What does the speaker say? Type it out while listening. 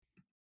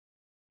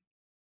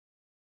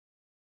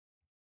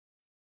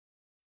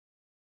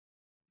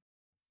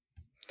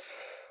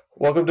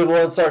Welcome to the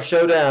Lone Star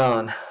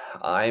Showdown.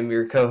 I'm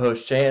your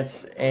co-host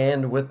Chance,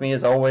 and with me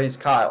as always,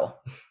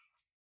 Kyle.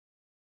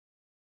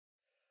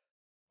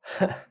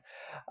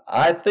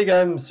 I think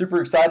I'm super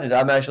excited.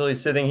 I'm actually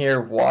sitting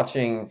here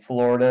watching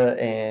Florida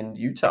and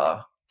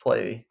Utah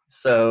play.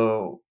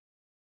 So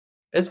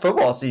it's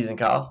football season,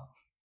 Kyle.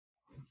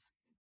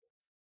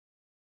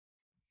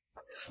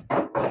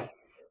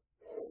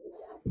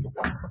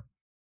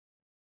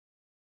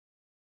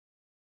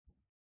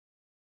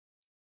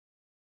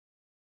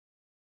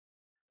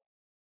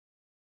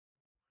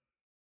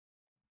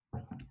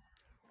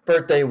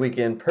 Birthday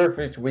weekend,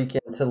 perfect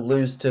weekend to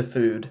lose to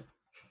food.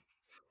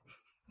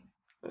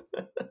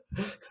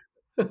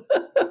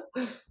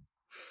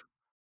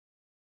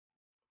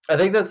 I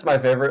think that's my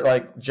favorite,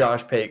 like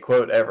Josh Pate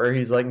quote ever.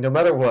 He's like, "No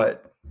matter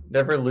what,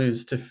 never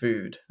lose to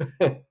food."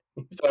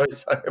 He's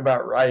always talking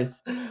about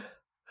rice.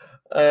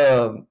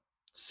 Um,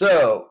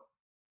 so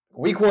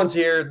week one's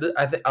here.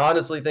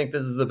 Honestly think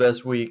this is the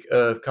best week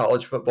of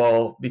college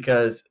football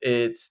because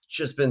it's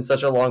just been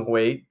such a long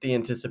wait. The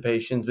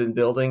anticipation's been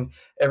building.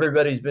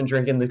 Everybody's been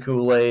drinking the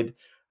Kool Aid,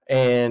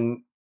 and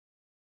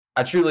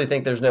I truly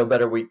think there's no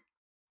better week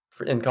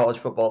in college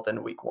football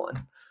than week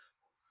one.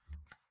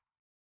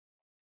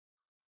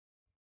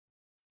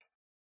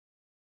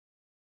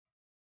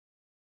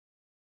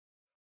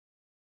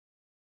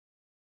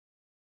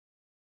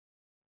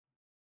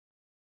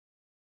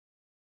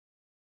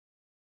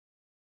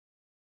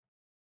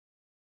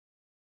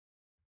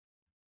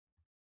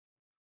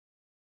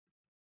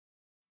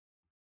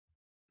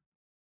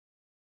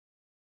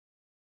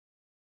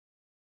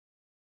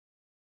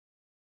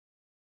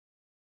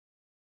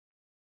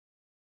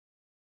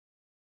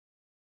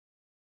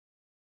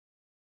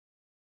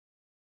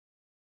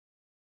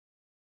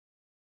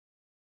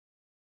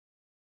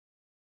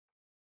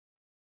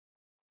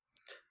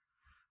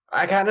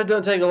 I kind of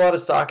don't take a lot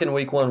of stock in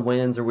week one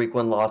wins or week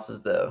one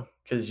losses though,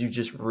 because you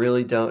just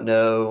really don't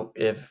know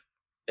if.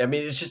 I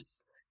mean, it's just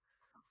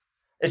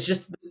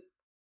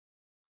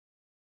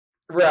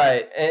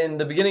right.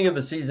 And the beginning of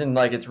the season,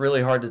 like it's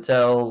really hard to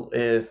tell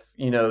if,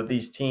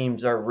 these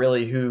teams are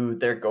really who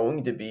they're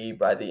going to be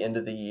by the end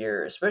of the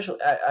year. Especially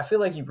I feel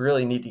like you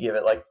really need to give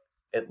it like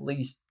at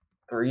least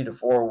 3 to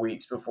 4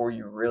 weeks before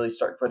you really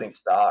start putting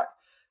stock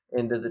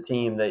into the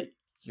team that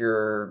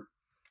you're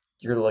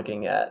you're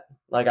looking at.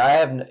 Like I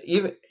have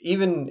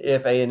even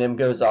if A&M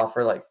goes off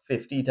for like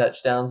 50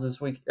 touchdowns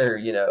this week, or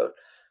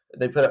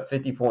they put up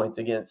 50 points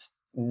against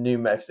New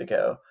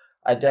Mexico.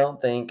 I don't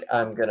think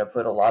I'm going to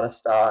put a lot of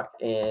stock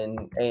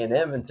in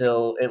A&M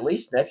until at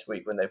least next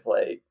week when they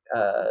play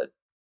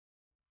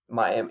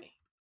Miami.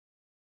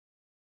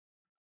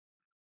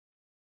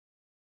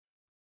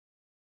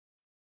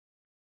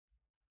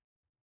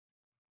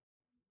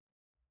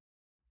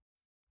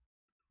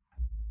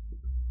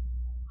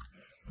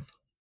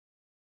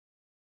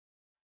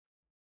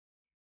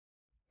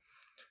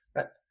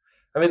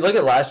 I mean, look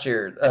at last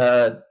year.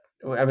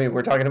 I mean,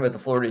 we're talking about the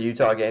Florida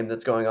Utah game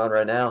that's going on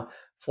right now.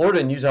 Florida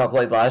and Utah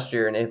played last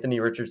year, and Anthony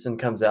Richardson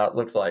comes out,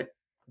 looks like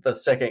the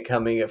second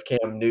coming of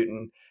Cam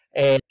Newton.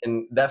 And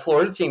that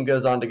Florida team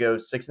goes on to go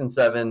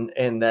 6-7,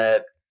 and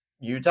that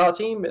Utah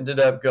team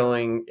ended up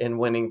going and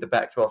winning the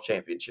Pac-12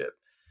 championship,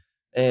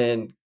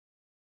 and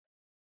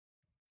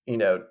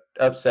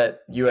upset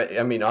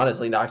I mean,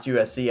 honestly, knocked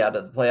USC out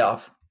of the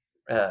playoff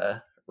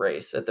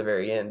race at the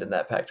very end in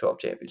that Pac-12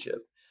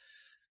 championship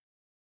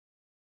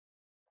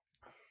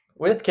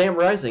with Cam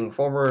Rising,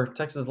 former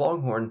Texas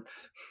Longhorn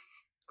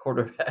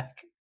quarterback.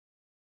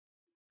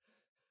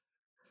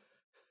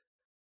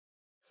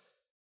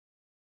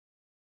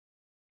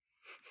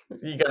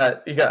 You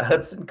got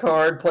Hudson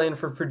Card playing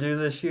for Purdue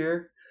this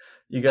year.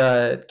 You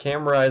got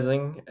Cam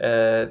Rising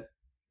at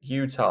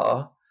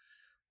Utah.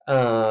 Who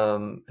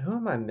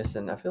am I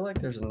missing? I feel like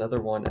there's another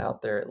one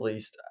out there at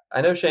least. I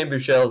know Shane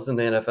Buchel's in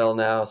the NFL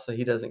now, so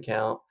he doesn't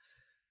count.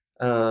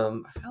 I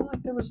feel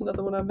like there was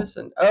another one I'm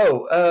missing.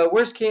 Oh,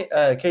 where's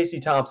Casey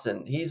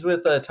Thompson? He's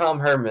with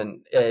Tom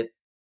Herman at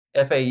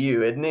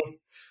FAU, isn't he?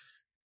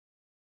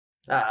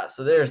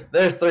 So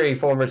there's three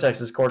former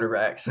Texas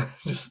quarterbacks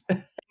just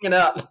hanging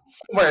out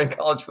somewhere in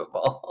college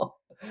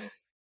football.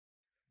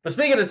 But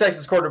speaking of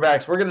Texas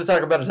quarterbacks, we're going to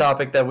talk about a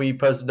topic that we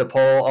posted a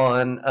poll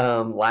on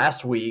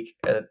last week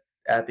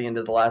at the end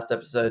of the last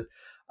episode.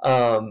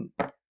 All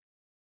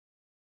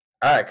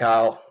right,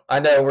 Kyle. I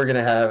know we're going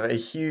to have a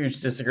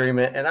huge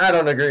disagreement, and I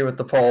don't agree with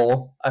the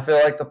poll. I feel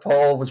like the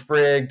poll was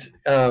rigged.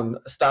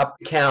 Stop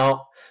the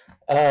count.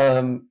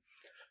 Um,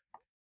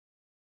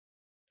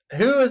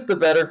 who is the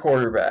better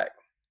quarterback?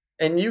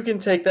 And you can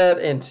take that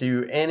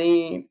into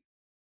any,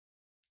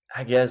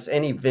 I guess,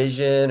 any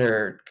vision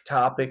or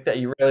topic that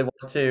you really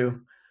want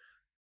to.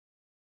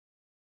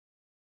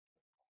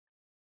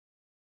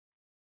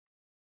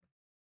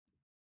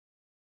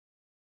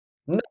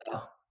 No.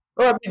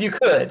 Well, I mean, you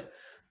could.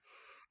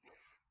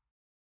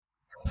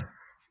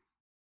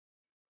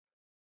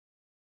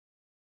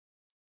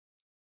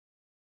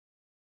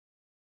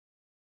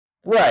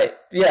 Right.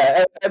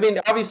 Yeah. I mean,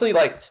 obviously,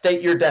 like,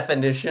 state your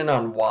definition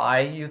on why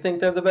you think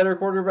they're the better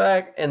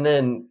quarterback and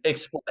then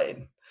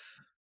explain.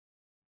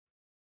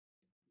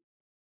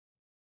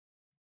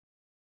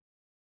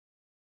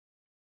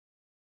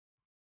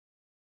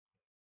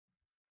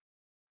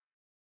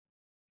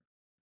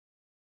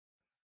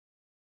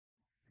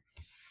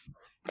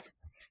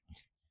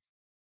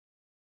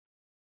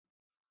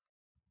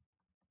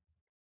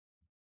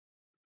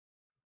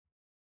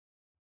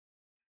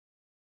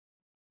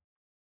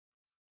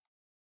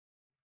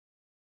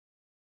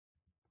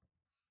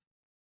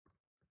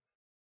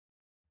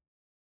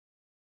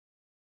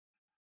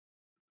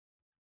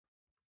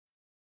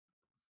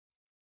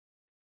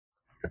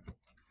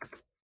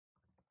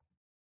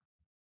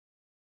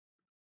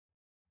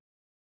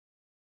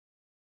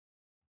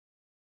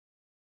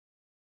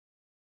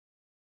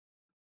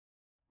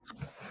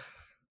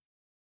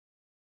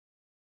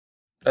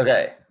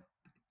 Okay,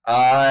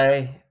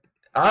 I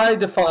I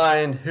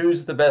define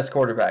who's the best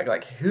quarterback.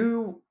 Like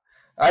who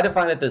I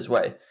define it this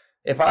way.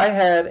 If I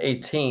had a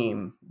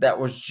team that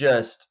was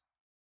just,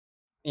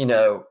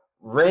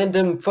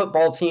 random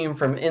football team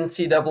from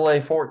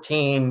NCAA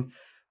 14,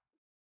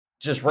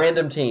 just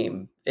random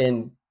team,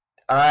 and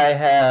I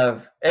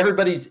have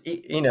everybody's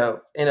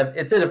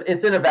it's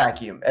in a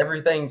vacuum.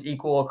 Everything's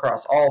equal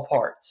across all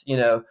parts.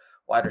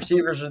 Wide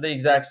receivers are the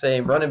exact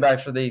same, running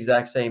backs are the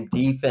exact same,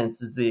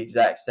 defense is the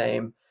exact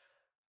same.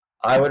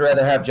 I would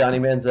rather have Johnny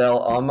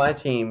Manziel on my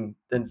team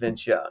than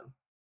Vince Young.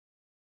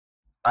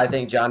 I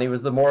think Johnny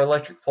was the more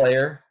electric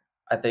player.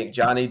 I think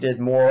Johnny did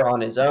more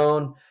on his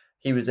own.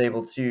 He was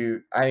able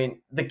to. I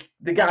mean,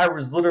 the guy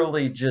was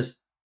literally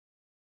just.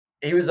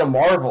 He was a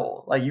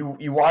marvel. Like you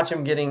watch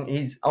him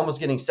he's almost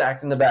getting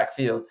sacked in the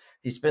backfield.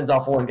 He spins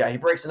off one guy, he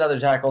breaks another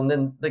tackle, and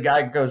then the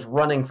guy goes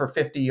running for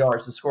 50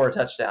 yards to score a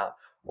touchdown.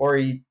 Or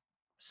he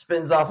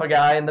spins off a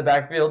guy in the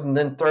backfield and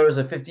then throws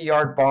a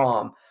 50-yard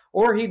bomb.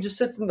 Or he just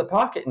sits in the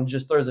pocket and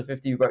just throws a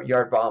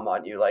 50-yard bomb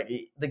on you. Like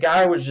the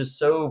guy was just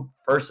so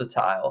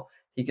versatile.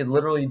 He could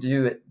literally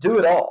do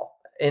it all.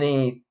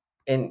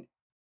 And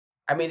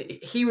I mean,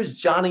 he was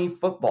Johnny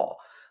Football.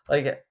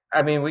 Like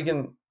I mean, we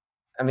can.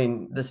 I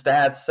mean, the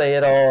stats say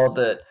it all.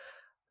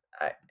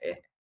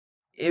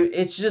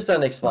 It's just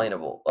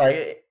unexplainable.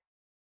 Like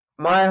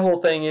my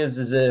whole thing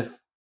is if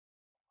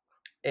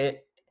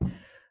it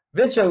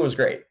Vince Young was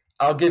great.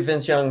 I'll give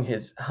Vince Young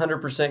his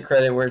 100%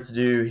 credit where it's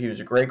due. He was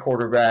a great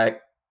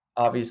quarterback.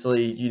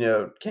 Obviously,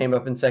 came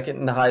up in second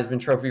in the Heisman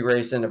Trophy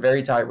race in a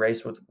very tight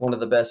race with one of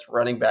the best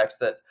running backs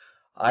that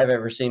I've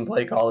ever seen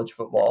play college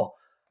football.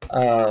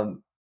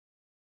 Um,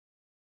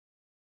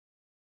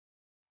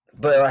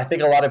 but I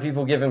think a lot of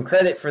people give him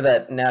credit for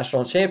that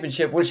national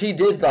championship, which he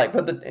did. Like,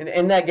 but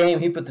in that game,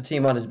 he put the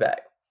team on his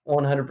back,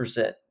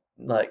 100%.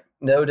 Like,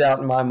 no doubt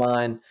in my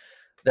mind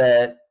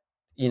that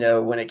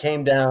when it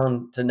came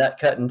down to nut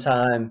cutting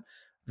time,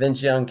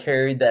 Vince Young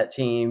carried that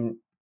team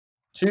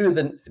to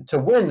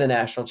win the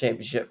national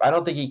championship. I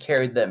don't think he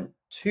carried them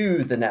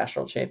to the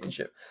national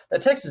championship.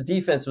 That Texas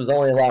defense was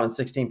only allowing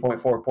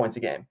 16.4 points a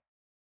game.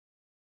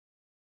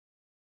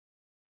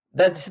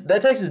 That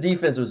Texas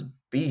defense was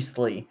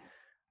beastly.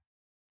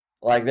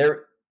 Like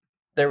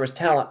there was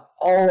talent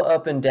all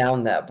up and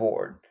down that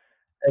board.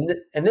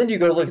 And then you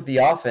go look at the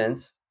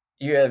offense.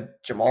 You have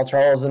Jamal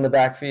Charles in the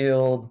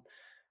backfield.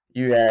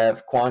 You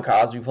have Quan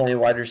Cosby playing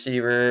wide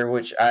receiver,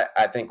 which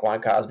I think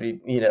Quan Cosby,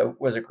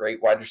 was a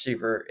great wide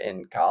receiver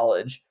in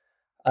college.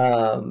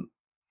 Um,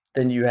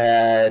 then you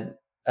had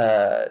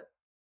uh,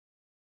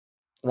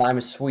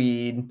 Lima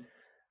Swede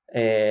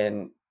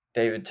and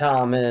David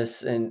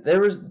Thomas, and there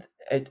was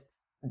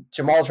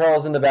Jamal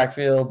Charles in the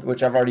backfield,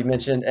 which I've already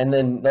mentioned, and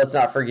then let's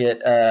not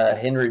forget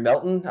Henry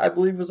Melton, I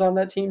believe, was on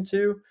that team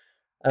too.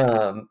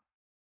 Um,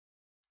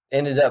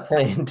 Ended up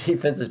playing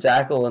defensive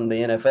tackle in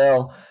the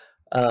NFL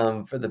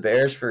for the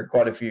Bears for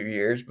quite a few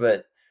years,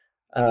 but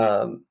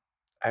um,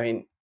 I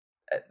mean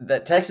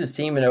that Texas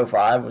team in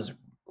 '05 was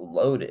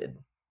loaded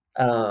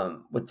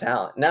with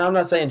talent. Now I'm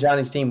not saying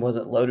Johnny's team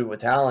wasn't loaded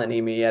with talent.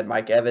 I mean, he had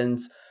Mike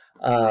Evans.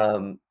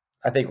 Um,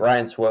 I think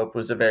Ryan Swope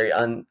was a very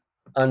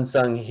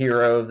unsung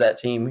hero of that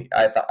team.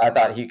 I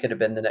thought he could have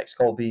been the next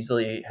Cole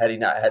Beasley had he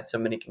not had so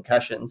many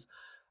concussions.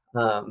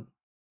 Um,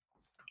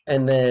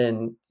 and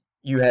then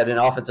you had an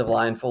offensive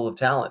line full of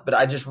talent. But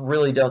I just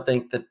really don't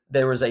think that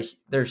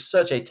there's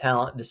such a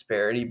talent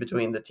disparity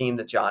between the team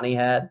that Johnny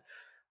had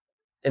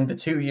in the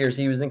 2 years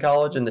he was in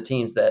college and the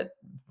teams that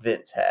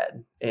Vince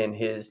had in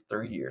his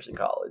 3 years in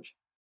college.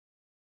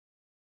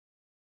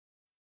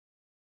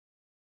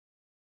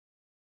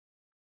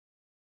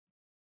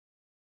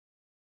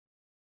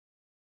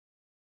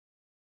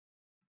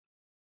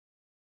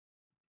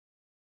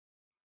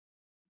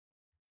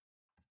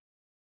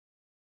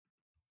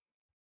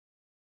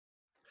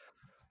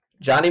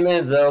 Johnny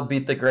Manziel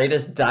beat the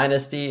greatest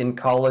dynasty in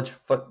college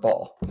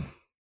football.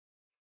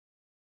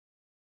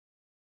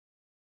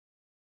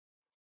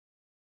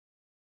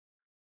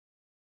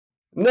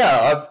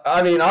 No,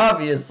 I mean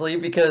obviously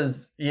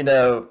because he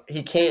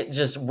can't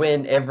just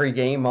win every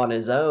game on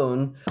his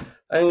own.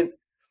 I mean,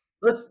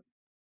 let,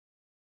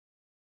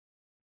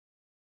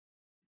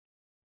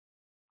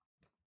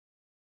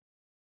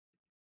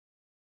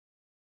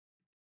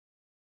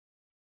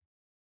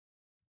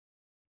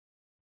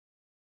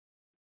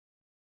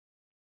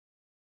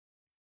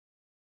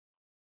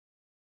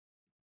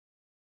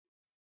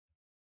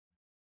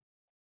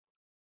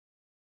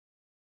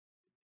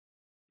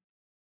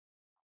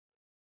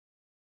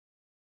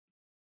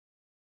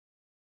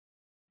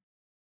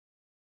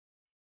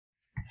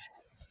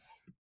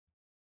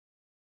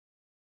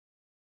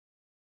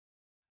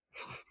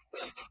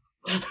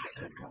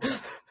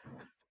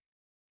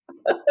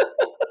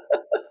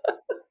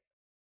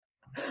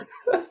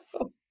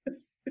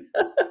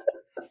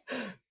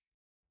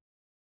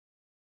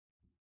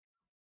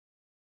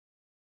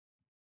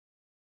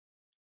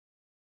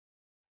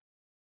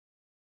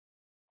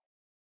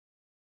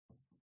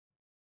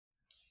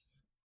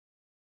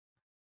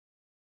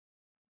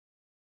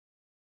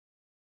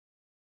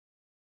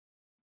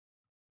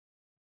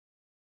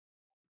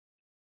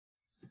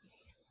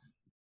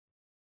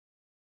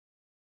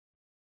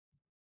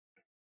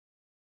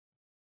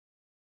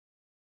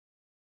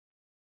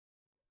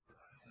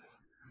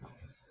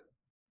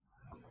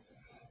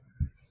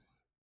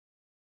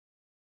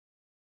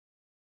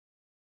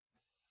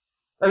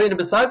 I mean,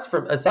 besides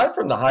from aside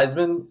from the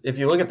Heisman, if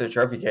you look at the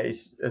trophy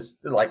case, it's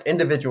like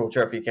individual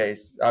trophy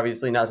case.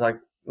 Obviously, not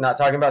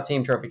talking about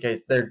team trophy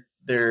case.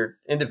 Their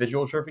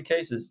individual trophy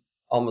case is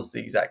almost the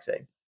exact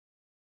same.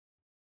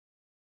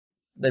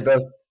 They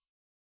both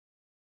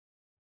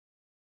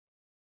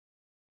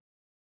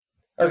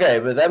okay,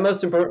 but that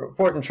most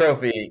important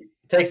trophy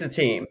takes a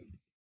team.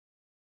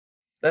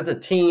 That's a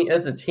team.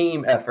 That's a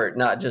team effort,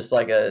 not just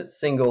like a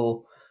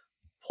single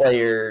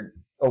player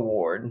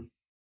award.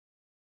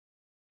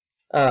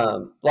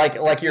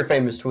 Like your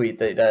famous tweet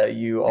that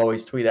you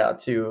always tweet out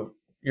to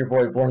your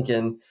boy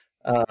Blinken.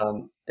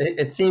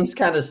 It seems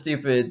kind of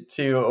stupid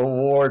to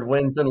award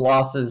wins and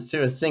losses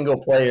to a single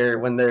player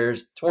when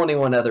there's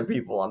 21 other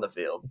people on the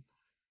field.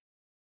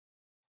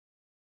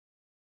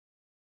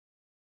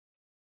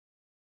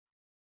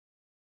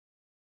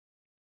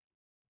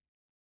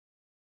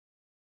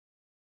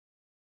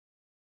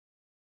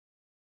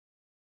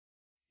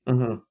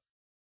 Mm-hmm.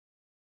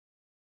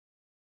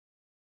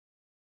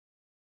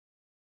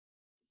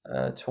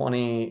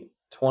 20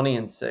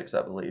 and 6,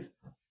 I believe.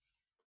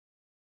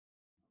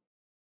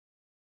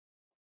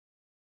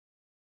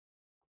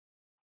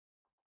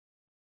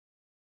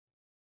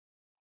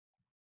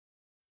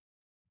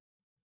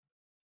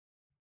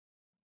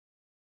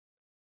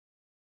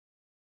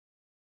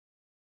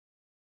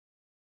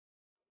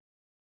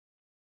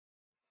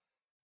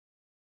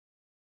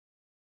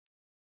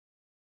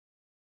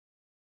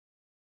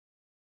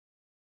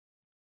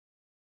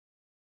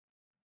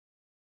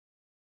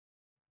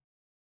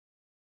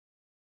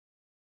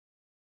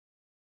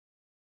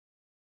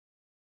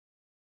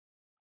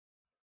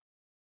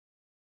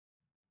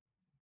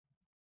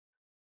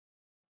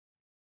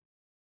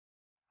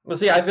 Well,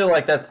 see, I feel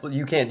like that's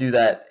you can't do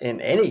that in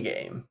any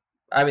game.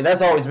 I mean,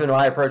 that's always been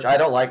my approach. I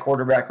don't like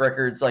quarterback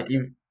records. Like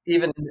you,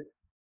 even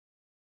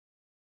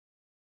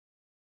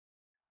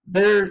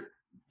there,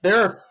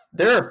 there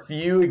are a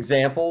few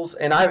examples,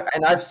 and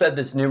I've said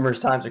this numerous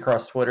times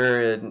across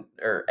Twitter and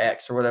or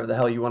X or whatever the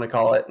hell you want to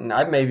call it, and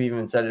I've maybe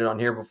even said it on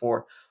here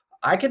before.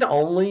 I can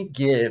only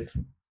give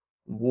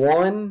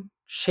one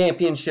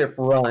championship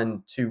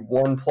run to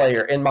one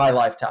player in my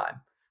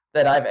lifetime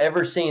that I've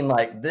ever seen.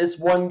 Like this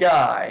one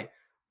guy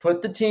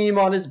put the team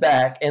on his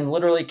back and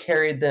literally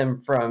carried them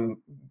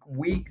from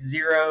week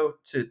 0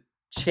 to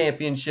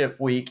championship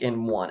week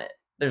and won it.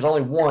 There's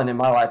only one in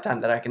my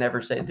lifetime that I can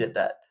ever say did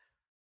that.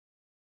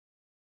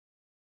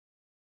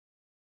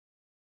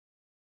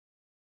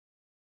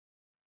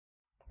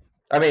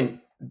 I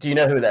mean, do you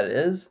know who that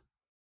is?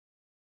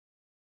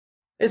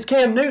 It's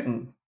Cam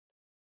Newton.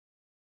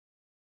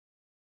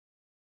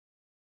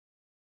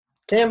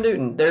 Cam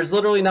Newton. There's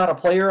literally not a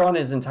player on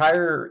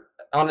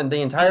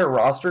the entire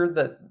roster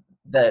that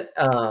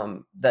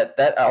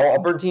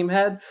Auburn team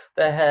that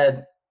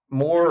had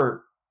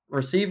more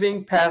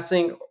receiving,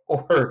 passing,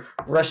 or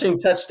rushing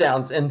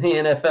touchdowns in the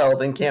NFL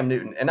than Cam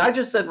Newton. And I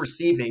just said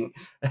receiving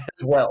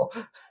as well.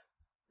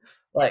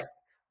 Like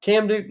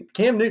Cam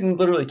Newton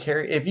literally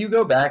carry. If you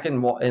go back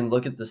and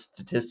look at the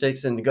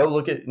statistics and go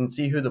look at and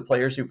see who the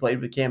players who played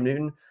with Cam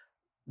Newton,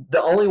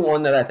 the only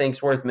one that I think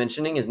is worth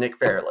mentioning is Nick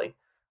Fairley,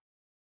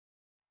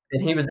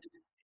 and he was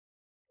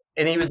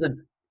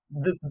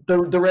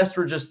the rest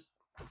were just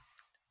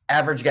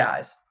average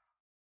guys.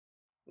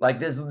 Like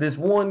this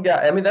one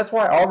guy. I mean, that's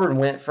why Auburn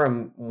went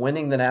from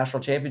winning the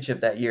national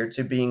championship that year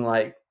to being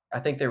like I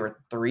think they were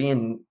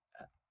 3-9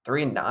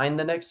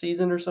 the next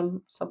season or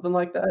something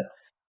like that.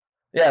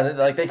 Yeah,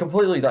 like they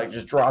completely like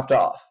just dropped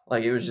off.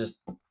 Like it was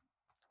just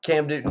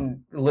Cam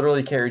Newton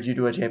literally carried you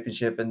to a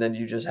championship, and then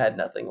you just had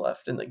nothing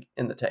left in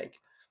the tank.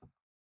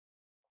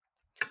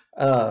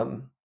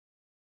 Um,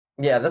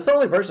 Yeah, that's the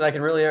only person I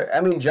can really.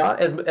 I mean, John,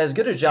 as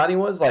good as Johnny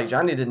was, like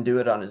Johnny didn't do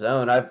it on his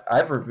own.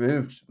 I've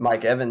removed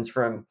Mike Evans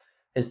from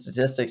his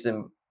statistics,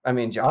 and I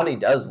mean Johnny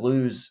does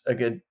lose a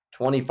good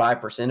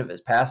 25% of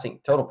his passing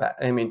total.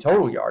 I mean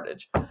total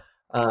yardage.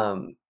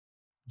 Um,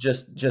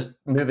 just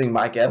moving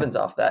Mike Evans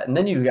off that, and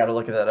then you got to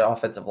look at that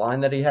offensive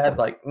line that he had.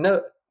 Like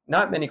no,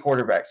 not many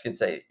quarterbacks can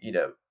say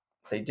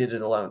they did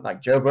it alone.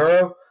 Like Joe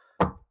Burrow,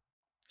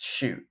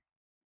 shoot,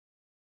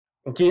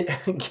 give,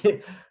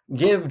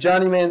 give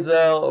Johnny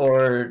Manziel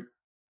or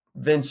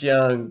Vince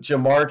Young,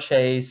 Jamar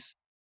Chase,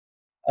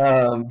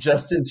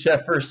 Justin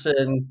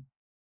Jefferson.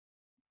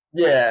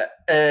 Yeah,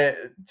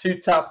 the two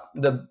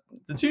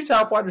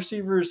top wide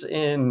receivers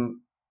in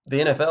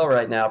the NFL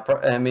right now.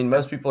 I mean,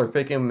 most people are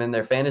picking them in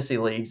their fantasy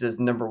leagues as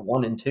number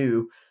 1 and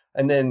 2,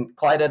 and then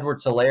Clyde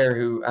Edwards-Helaire,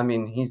 who I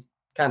mean, he's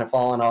kind of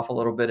fallen off a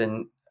little bit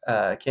in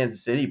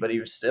Kansas City, but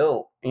he's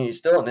still an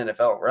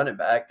NFL running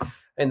back,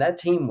 and that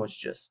team was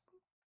just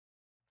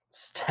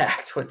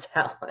stacked with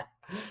talent.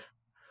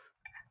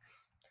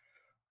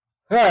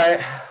 All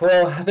right.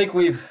 Well, I think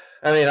we've.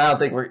 I mean, I don't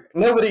think we're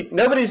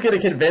nobody's going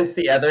to convince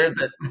the other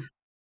that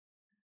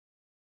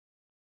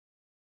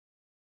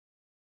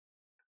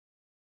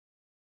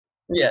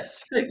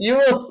yes, you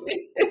will.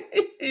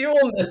 You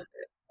will.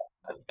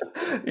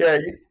 Yeah,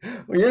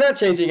 well, you're not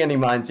changing any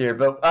minds here,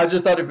 but I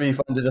just thought it'd be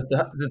fun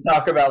to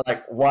talk about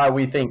like why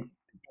we think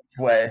each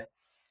way.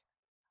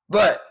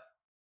 But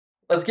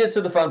let's get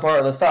to the fun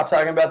part. Let's stop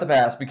talking about the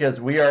past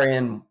because we are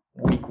in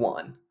week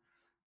one.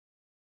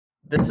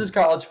 This is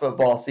college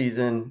football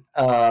season.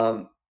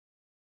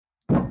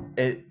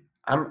 It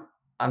I'm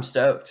I'm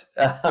stoked.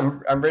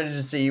 I'm ready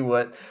to see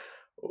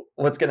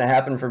what's going to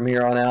happen from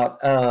here on out.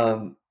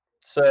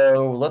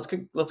 So let's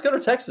go to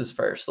Texas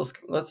first.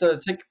 Let's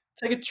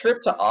take a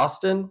trip to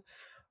Austin.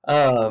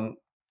 Um,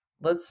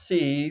 let's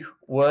see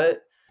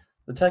what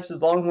the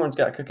Texas Longhorns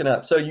got cooking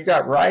up. So you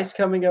got Rice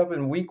coming up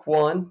in week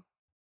one.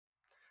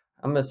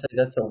 I'm gonna say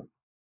that's a.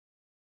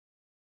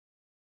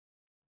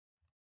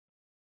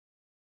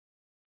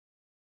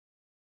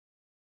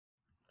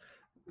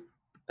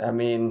 I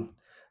mean,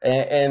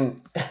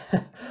 and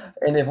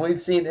and if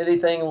we've seen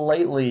anything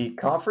lately,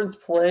 conference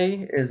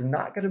play is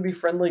not going to be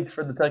friendly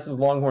for the Texas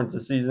Longhorns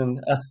this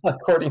season,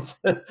 according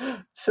to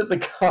the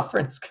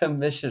conference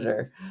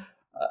commissioner.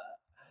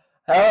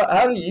 Uh,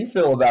 how do you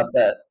feel about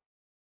that?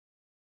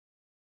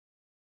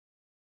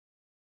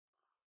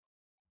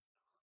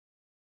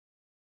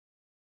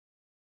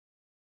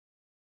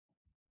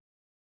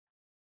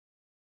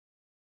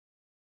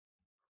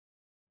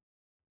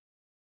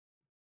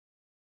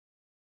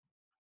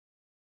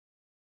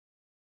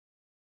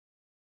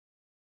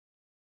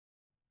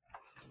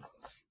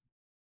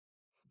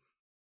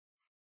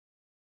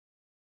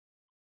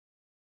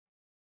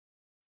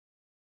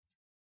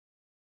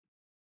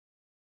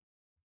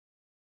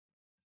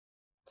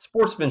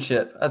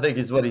 Sportsmanship, I think,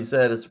 is what he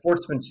said. Is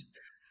sportsmanship.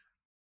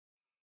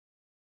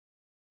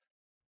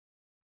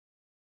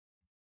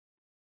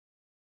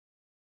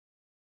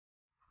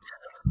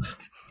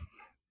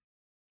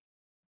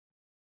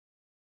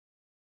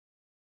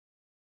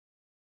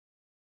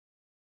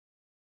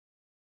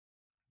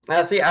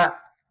 Now, see, I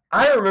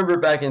remember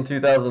back in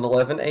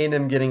 2011,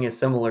 A&M getting a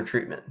similar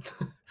treatment.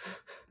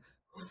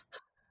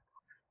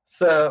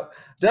 So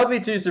don't be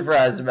too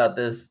surprised about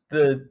this.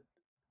 There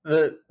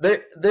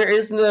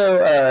is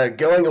no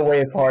going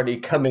away party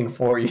coming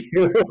for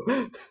you.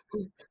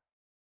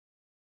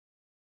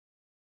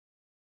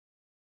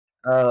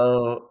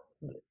 Oh,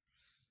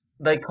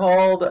 they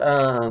called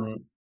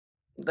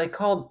they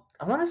called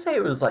I want to say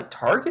it was like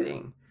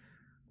targeting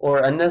or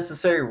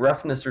unnecessary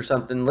roughness or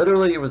something.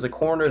 Literally, it was a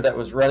corner that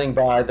was running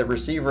by the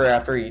receiver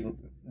after it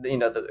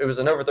was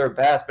an overthrow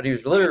pass, but he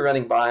was literally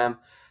running by him,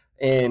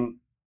 and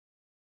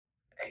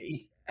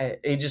he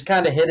just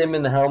kind of hit him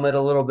in the helmet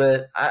a little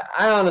bit.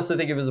 I honestly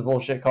think it was a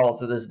bullshit call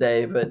to this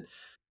day, but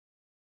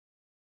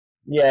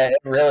yeah, it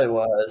really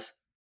was.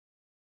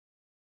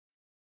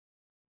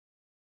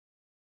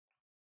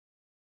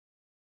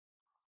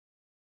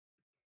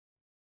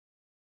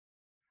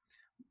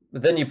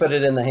 But then you put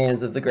it in the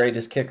hands of the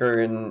greatest kicker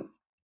in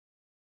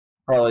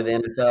probably the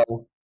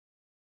NFL.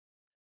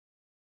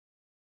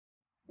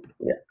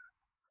 Yeah,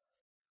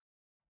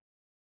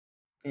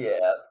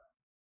 yeah,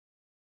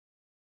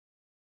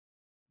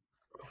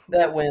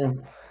 that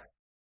win.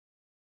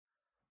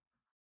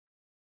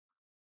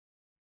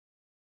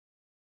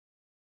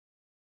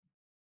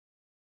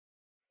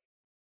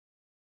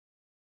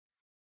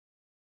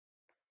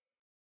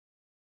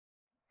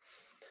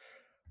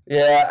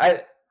 Yeah,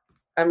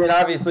 I mean,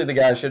 obviously the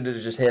guy should have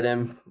just hit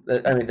him.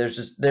 I mean,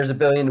 there's a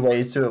billion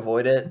ways to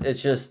avoid it.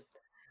 It's just,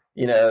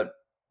 you know,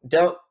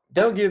 don't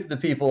don't give the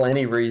people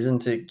any reason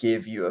to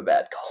give you a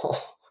bad call,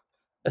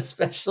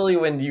 especially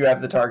when you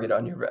have the target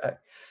on your back.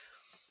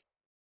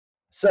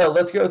 So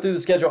let's go through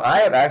the schedule.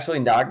 I have actually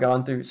not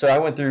gone through. So I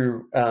went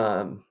through.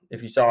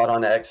 If you saw it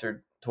on X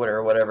or Twitter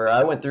or whatever,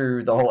 I went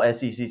through the whole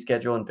SEC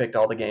schedule and picked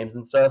all the games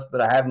and stuff.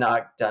 But I have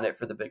not done it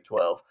for the Big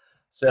 12.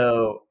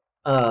 So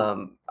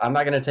I'm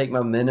not going to take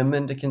momentum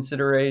into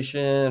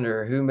consideration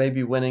or who may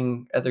be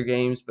winning other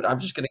games. But I'm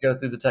just going to go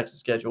through the Texas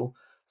schedule.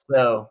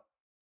 So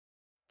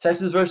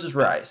Texas versus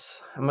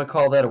Rice. I'm going to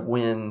call that a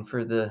win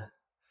for the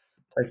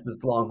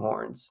Texas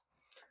Longhorns.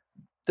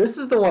 This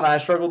is the one I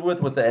struggled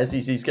with the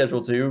SEC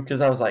schedule too,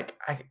 because I was like,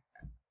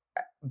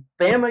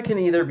 Bama can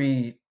either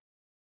be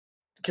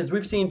because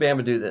we've seen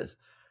Bama do this.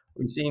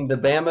 We've seen the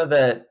Bama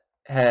that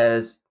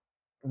has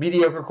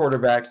mediocre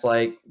quarterbacks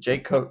like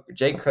Jake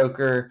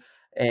Coker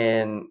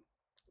and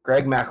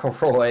Greg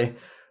McElroy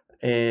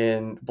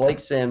and Blake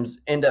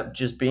Sims end up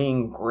just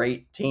being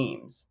great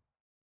teams.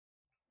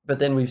 But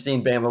then we've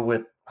seen Bama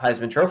with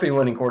Heisman Trophy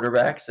winning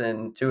quarterbacks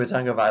and Tua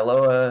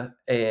Tagovailoa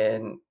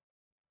and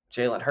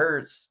Jalen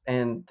Hurts,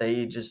 and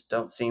they just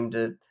don't seem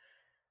to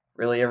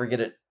really ever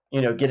get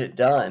it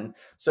done.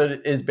 So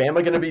is Bama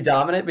going to be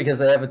dominant because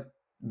they have a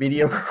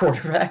mediocre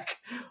quarterback,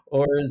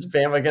 or is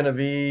Bama going to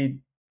be?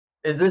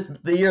 Is this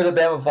the year that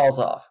Bama falls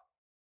off?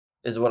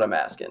 Is what I'm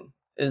asking.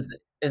 Is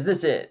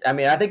this it? I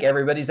mean, I think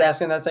everybody's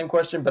asking that same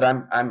question, but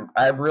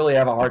I really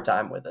have a hard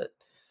time with it.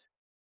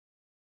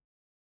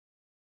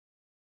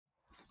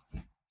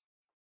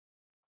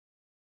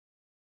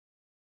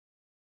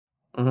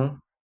 Mm-hmm.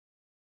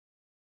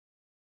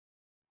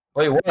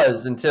 Well, he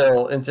was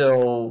until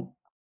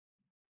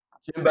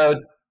Jimbo.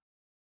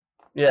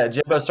 Yeah,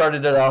 Jimbo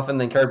started it off, and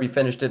then Kirby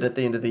finished it at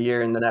the end of the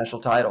year in the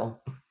national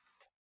title.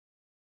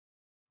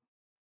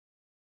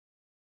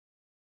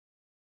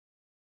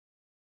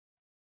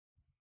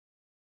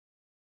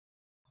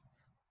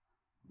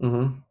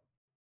 Mm-hmm.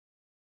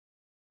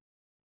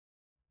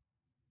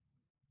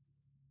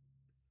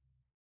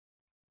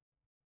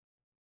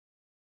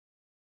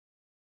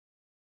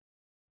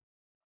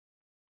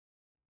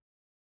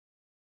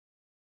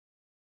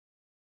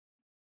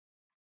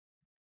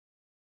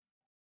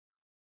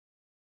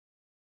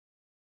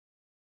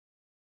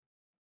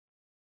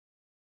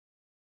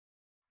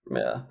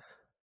 Yeah.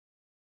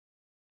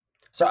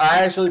 So I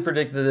actually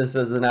predicted this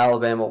as an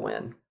Alabama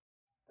win.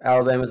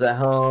 Alabama's at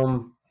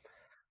home.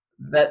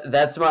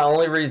 That's my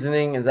only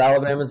reasoning is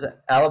Alabama's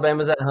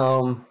at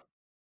home.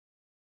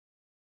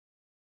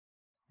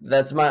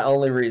 That's my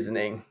only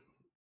reasoning.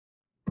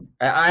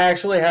 I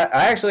actually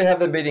have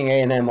them beating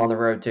A&M on the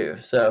road too.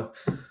 So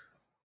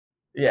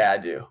yeah, I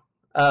do.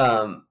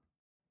 Um,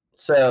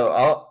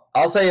 so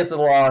I'll say it's a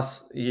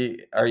loss.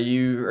 Are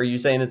you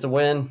saying it's a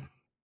win?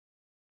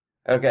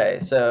 Okay,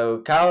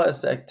 so Kyle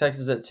has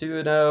Texas at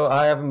 2-0.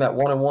 I have them at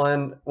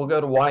 1-1. We'll go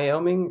to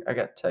Wyoming. I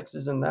got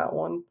Texas in that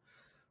one.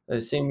 I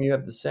assume you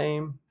have the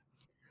same.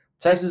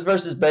 Texas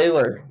versus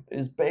Baylor.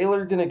 Is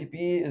Baylor going to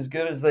be as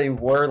good as they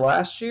were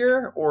last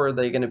year, or are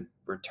they going to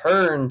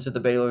return to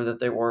the Baylor that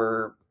they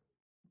were?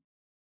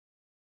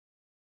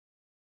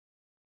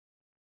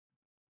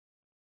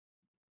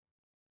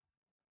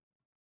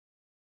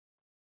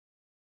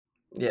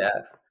 Yeah,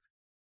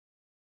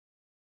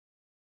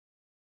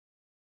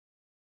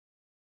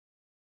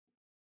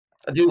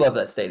 I do love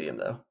that stadium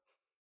though.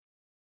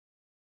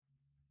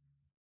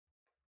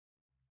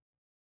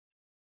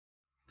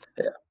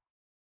 Yeah.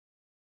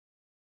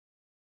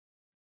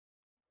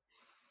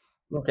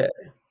 Okay.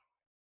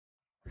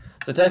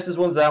 So Texas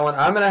wins that one.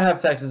 I'm going to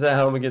have Texas at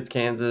home against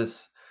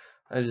Kansas.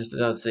 I just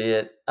don't see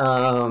it.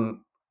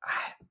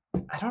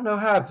 I don't know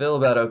how I feel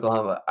about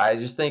Oklahoma. I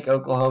just think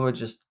Oklahoma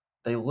just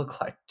they look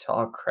like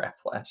dog crap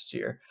last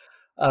year.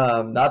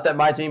 Not that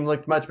my team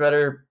looked much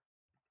better,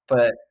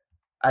 but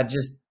I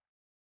just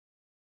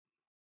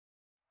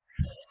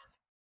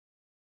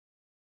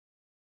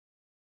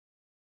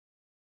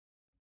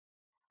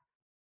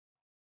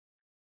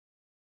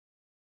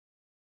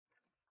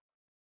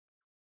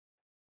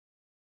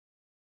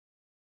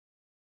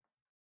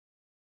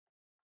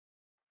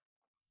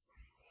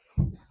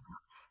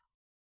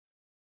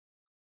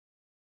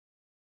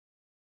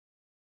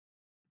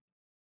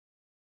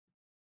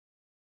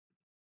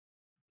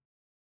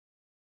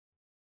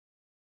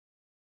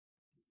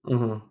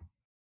mhm.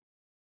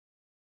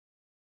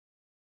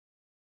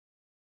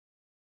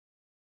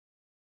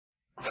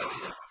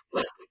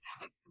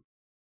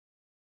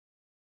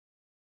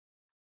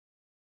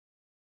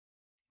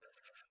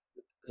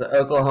 So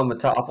Oklahoma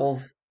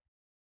topples.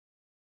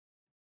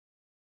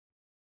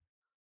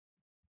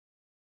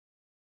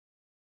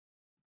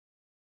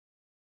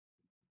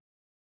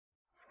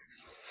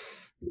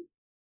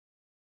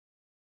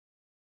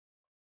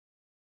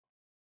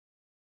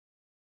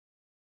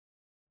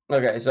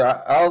 Okay, so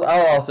I'll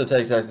also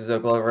take Texas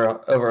over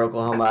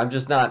Oklahoma. I'm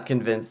just not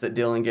convinced that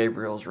Dylan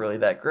Gabriel's really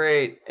that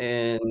great,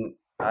 and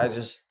I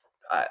just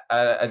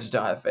I just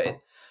don't have faith.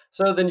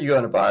 So then you go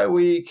into bye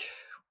week,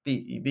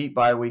 you beat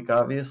bye week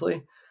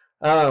obviously.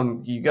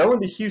 You go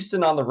into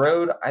Houston on the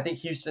road. I think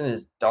Houston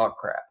is dog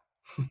crap.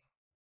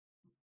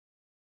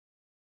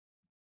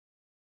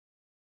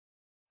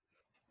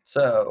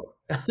 So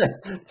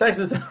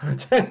Texas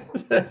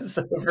Texas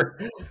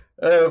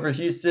over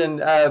Houston.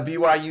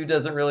 BYU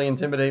doesn't really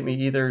intimidate me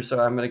either, so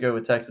I'm going to go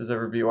with Texas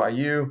over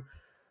BYU.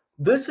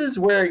 This is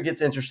where it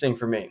gets interesting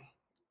for me.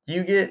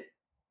 You get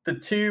the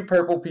two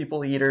purple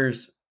people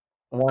eaters,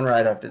 one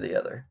right after the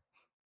other.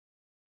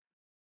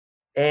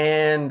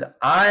 And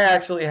I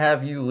actually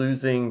have you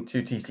losing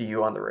to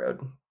TCU on the road.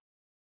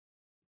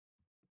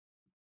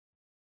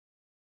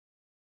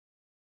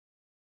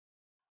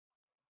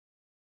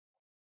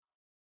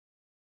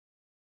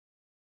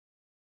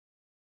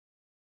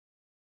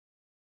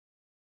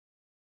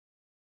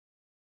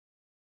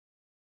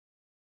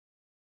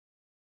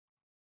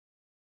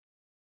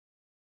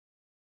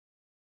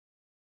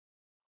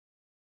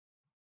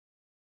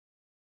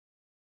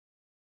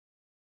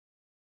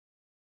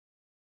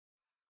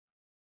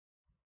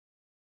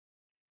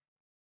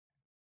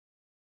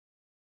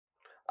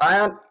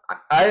 I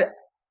I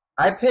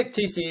I picked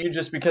TCU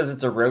just because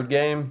it's a road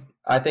game.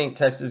 I think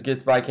Texas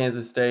gets by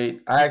Kansas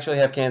State. I actually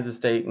have Kansas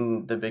State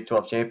in the Big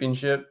 12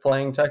 championship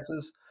playing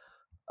Texas.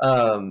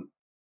 Um,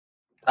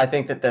 I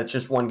think that that's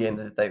just one game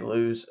that they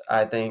lose.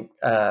 I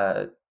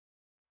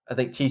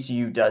think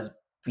TCU does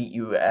beat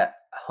you at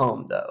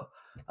home though.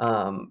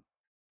 Um,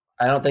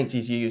 I don't think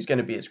TCU is going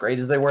to be as great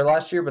as they were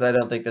last year, but I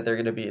don't think that they're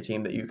going to be a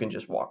team that you can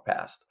just walk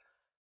past.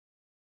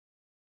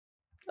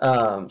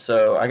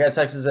 So I got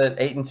Texas at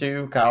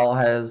 8-2. Kyle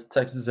has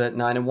Texas at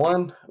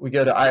 9-1. We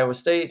go to Iowa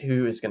State,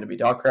 who is going to be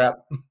dog crap.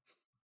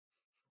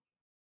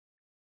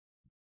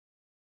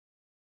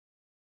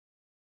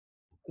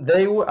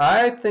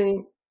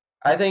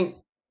 I think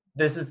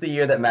this is the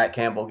year that Matt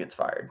Campbell gets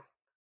fired.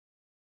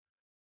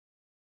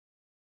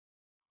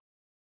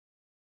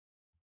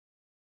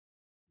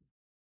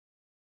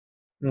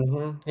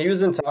 He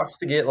was in talks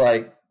to get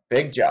like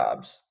big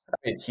jobs, I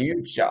mean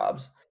huge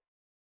jobs.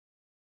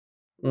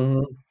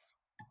 Mhm.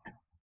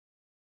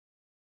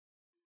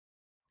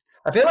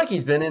 I feel like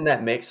he's been in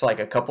that mix like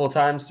a couple of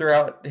times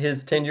throughout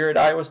his tenure at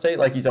Iowa State.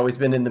 Like he's always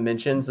been in the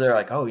mentions. They're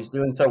like, "Oh, he's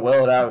doing so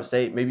well at Iowa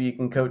State. Maybe you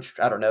can coach,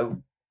 I don't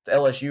know,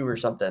 LSU or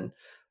something."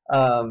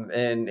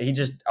 And he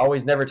just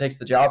always never takes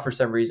the job for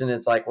some reason.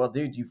 It's like, well,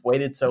 dude, you've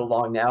waited so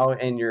long now,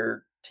 and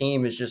your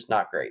team is just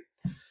not great,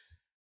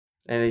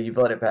 and you've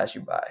let it pass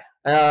you by.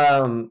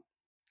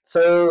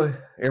 So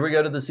here we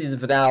go to the season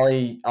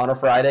finale on a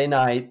Friday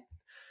night.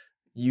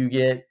 You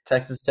get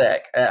Texas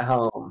Tech at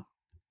home,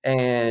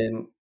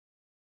 and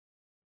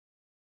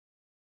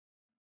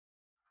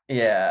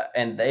yeah,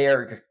 and they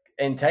are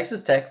and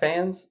Texas Tech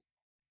fans.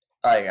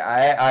 Like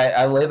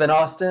I live in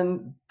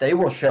Austin. They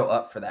will show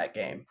up for that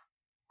game.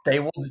 They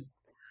will.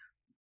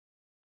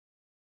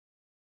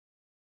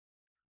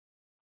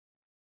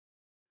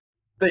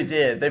 They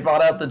did. They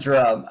bought out the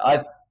drum.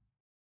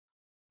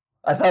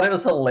 I thought it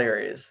was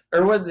hilarious.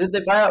 Or what? Did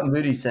they buy out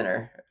Moody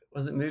Center?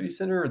 Was it Moody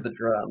Center or the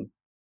drum?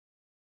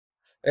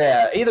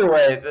 Yeah. Either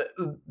way,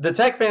 the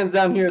Tech fans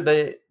down here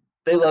they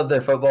love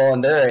their football,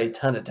 and there are a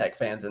ton of Tech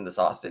fans in this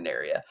Austin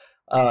area.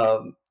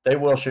 They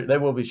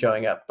will be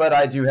showing up, but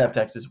I do have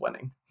Texas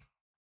winning.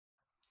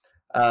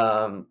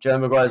 Joe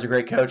McGuire is a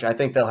great coach. I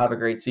think they'll have a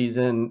great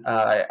season.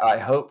 I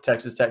hope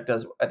Texas Tech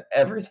does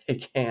whatever they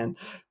can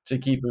to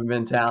keep him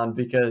in town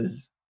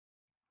because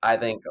I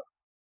think,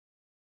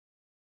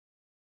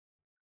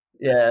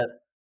 yeah.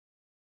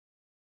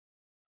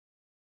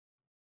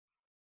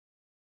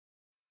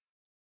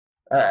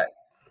 All right.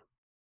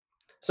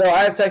 So I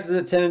have Texas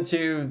at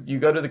 10-2. You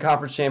go to the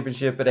conference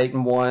championship at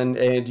 8-1,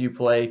 and you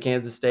play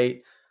Kansas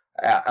State.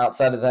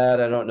 Outside of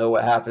that, I don't know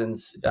what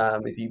happens.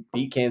 If you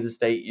beat Kansas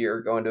State,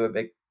 you're going to a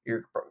big.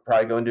 You're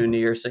probably going to a New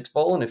Year's Six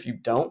bowl, and if you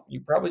don't, you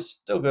probably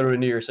still go to a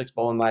New Year's Six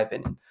bowl, in my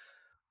opinion.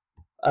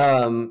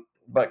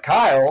 But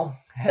Kyle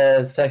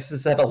has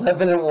Texas at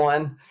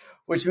 11-1,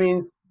 which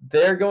means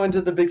they're going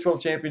to the Big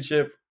 12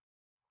 championship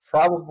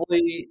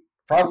probably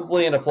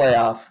in a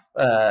playoff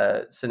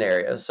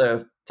scenario. So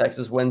if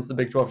Texas wins the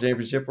Big 12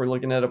 championship, we're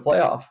looking at a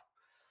playoff.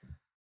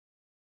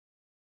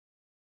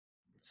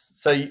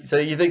 So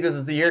you think this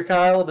is the year,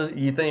 Kyle?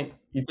 You think?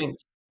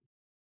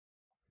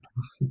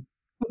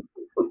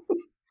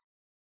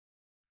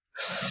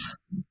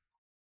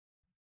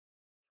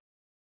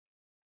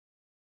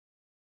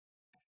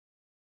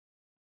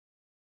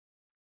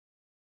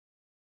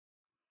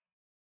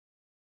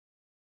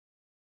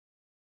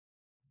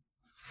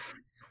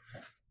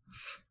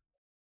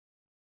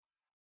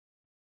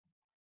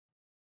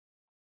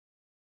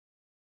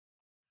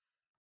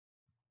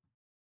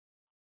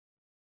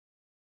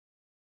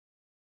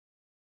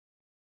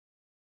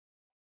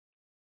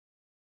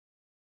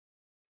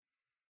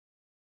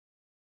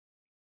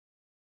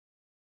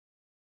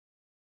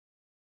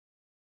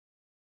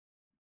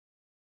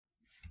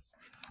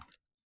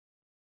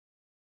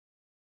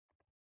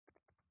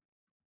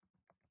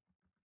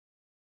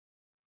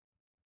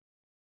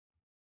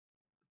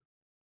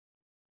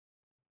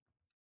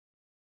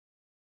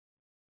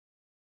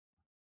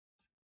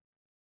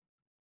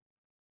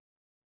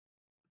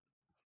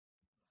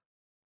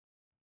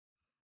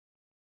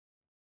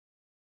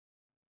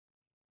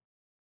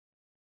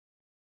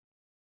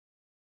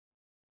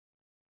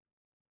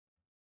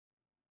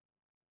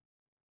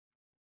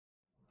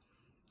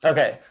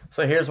 Okay,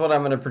 so here's what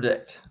I'm going to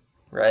predict.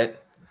 Right.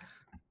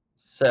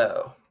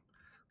 So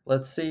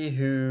let's see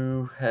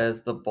who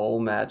has the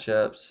bowl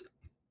matchups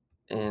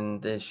in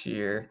this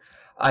year.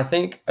 I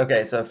think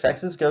okay. So if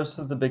Texas goes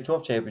to the Big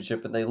 12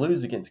 championship and they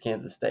lose against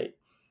Kansas State,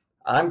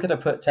 I'm going to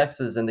put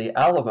Texas in the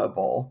Alamo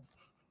Bowl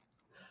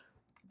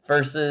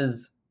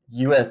versus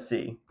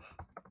USC.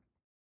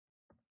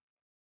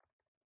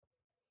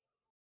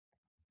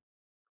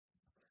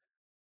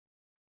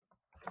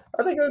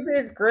 I think it would be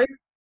a great.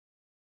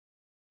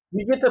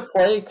 You get to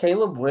play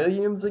Caleb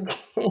Williams again.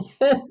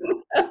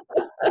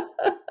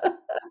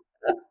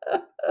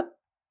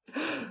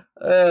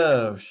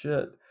 Oh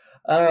shit.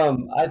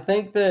 I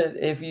think that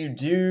if you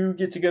do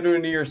get to go to a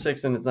New Year's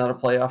Six and it's not a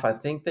playoff, I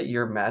think that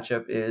your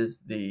matchup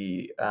is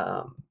the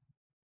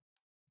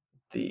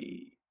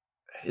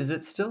is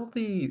it still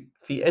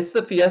it's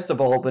the Fiesta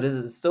Bowl, but is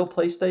it still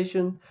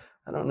PlayStation?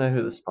 I don't know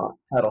who the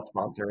title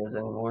sponsor is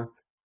anymore.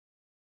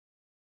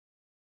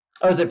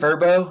 Oh, is it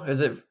Verbo?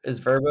 Is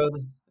Verbo?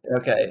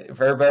 Okay,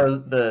 Verbo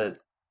the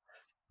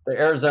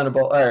Arizona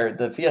Bowl or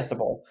the Fiesta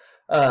Bowl.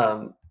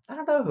 I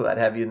don't know who I'd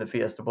have you in the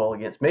Fiesta Bowl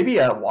against. Maybe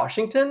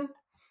Washington.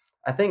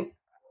 I think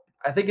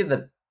I think in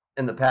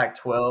the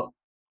Pac-12.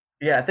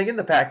 Yeah, I think in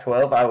the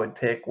Pac-12 I would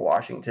pick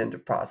Washington to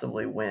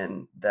possibly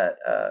win that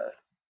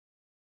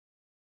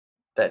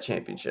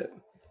championship.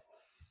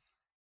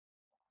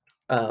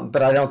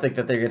 But I don't think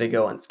that they're going to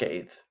go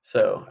unscathed.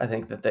 So I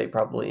think that they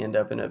probably end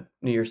up in a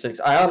New Year's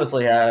Six. I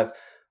honestly have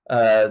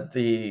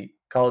the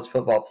college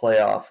football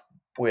playoff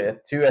with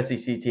two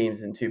SEC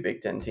teams and two Big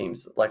Ten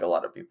teams, like a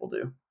lot of people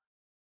do,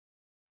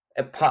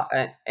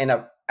 and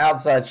a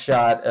outside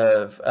shot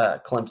of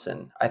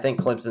Clemson. I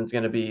think Clemson's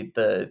going to be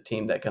the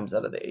team that comes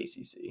out of the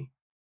ACC.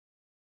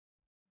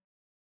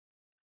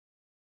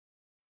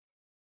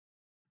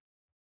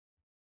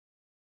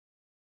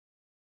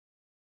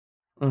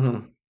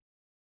 Hmm.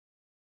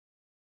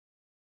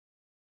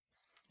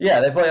 Yeah,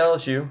 they play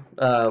LSU.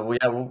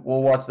 Yeah,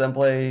 we'll watch them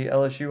play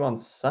LSU on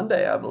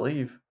Sunday, I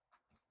believe,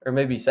 or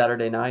maybe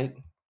Saturday night.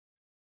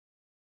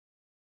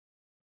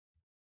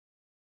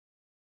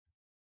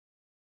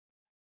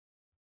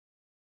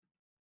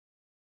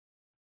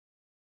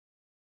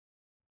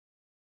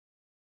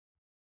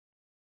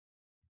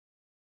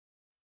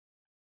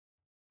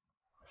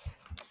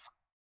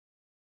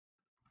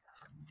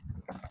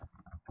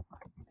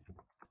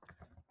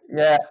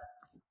 Yeah,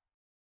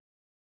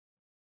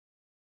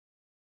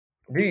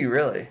 do you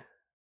really?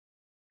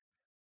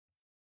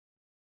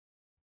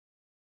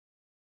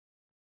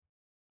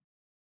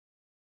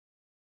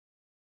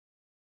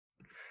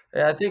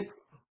 Yeah, I think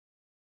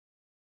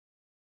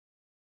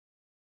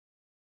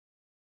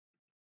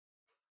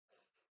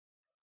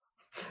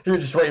you're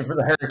just waiting for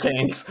the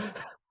Hurricanes.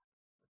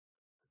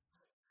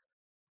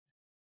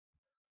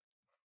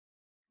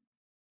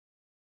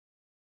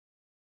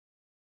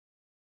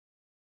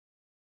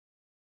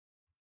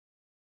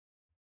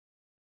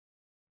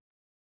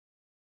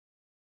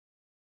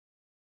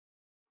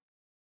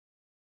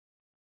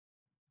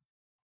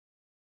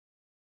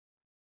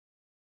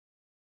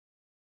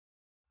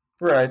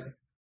 Right.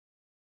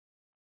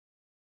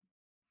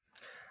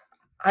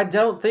 I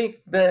don't think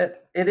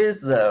that it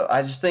is though.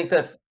 I just think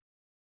that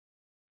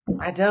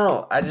I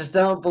don't. I just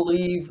don't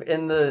believe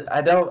in the.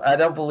 I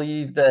don't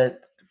believe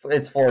that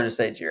it's Florida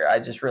State's year. I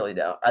just really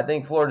don't. I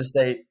think Florida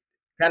State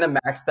kind of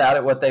maxed out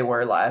at what they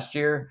were last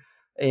year,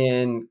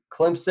 and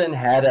Clemson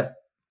had a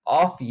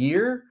off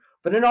year,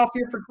 but an off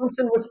year for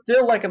Clemson was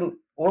still like a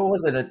what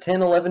was it, a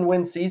 10, 11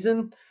 win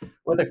season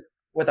with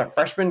a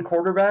freshman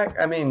quarterback.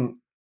 I mean,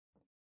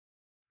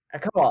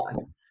 come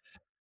on.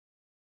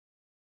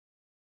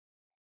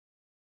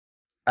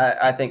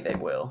 I think they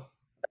will.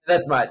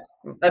 That's my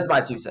that's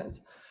my 2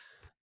 cents.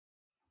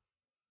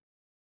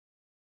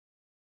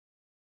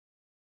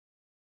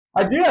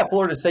 I do have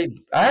Florida State.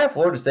 I have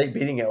Florida State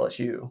beating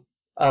LSU.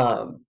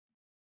 Um,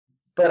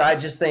 but I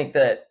just think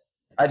that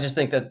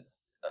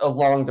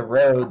along the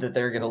road that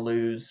they're going to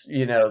lose.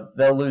 You know,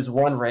 they'll lose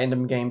one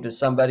random game to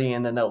somebody,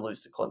 and then they'll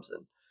lose to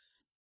Clemson.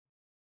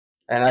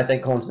 And I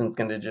think Clemson's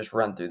going to just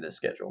run through this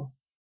schedule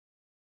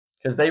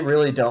because they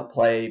really don't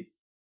play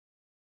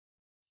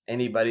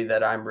anybody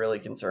that I'm really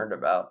concerned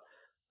about.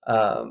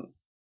 Um,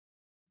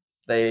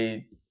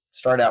 they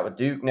start out with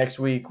Duke next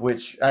week,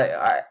 which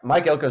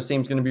Mike Elko's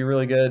team is going to be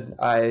really good.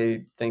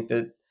 I think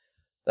that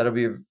that'll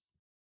be.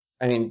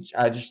 I mean,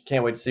 I just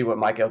can't wait to see what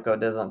Mike Elko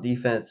does on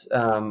defense.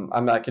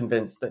 I'm not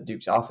convinced that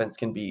Duke's offense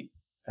can beat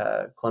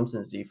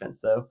Clemson's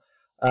defense, though.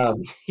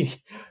 He,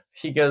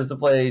 he goes to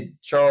play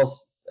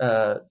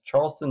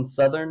Charleston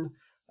Southern.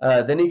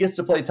 Then he gets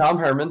to play Tom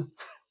Herman,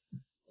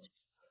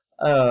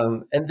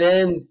 and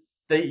then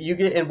you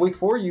get in week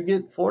 4. You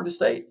get Florida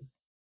State.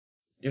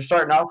 You're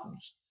starting off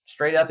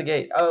straight out the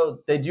gate. Oh,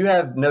 they do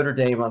have Notre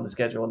Dame on the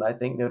schedule, and I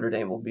think Notre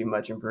Dame will be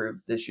much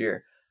improved this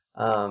year.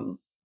 Um,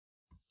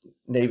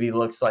 Navy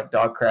looks like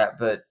dog crap,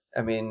 but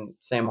I mean,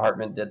 Sam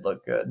Hartman did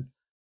look good.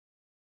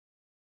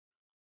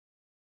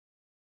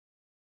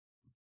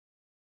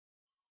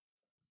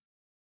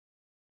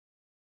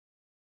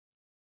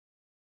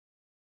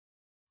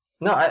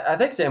 No, I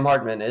think Sam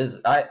Hartman is.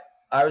 I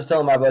was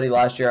telling my buddy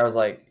last year, I was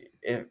like,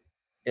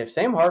 if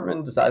Sam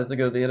Hartman decides to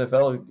go to the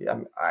NFL,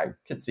 I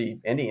could see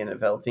any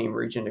NFL team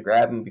reaching to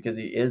grab him because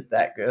he is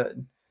that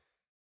good.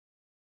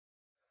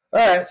 All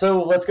right,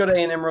 so let's go to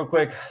A&M real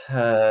quick.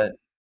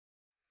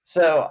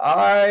 So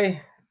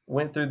I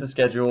went through the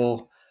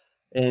schedule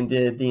and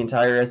did the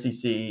entire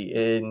SEC,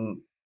 and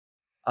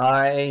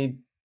I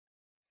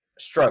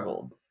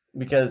struggled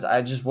because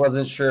I just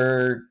wasn't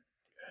sure.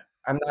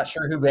 I'm not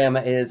sure who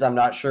Bama is. I'm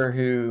not sure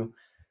who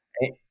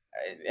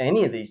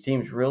any of these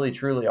teams really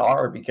truly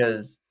are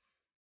because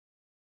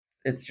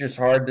it's just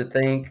hard to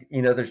think.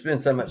 You know, there's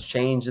been so much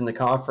change in the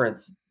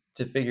conference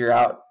to figure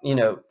out. You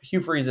know,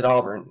 Hugh Freeze at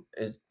Auburn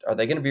are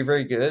they going to be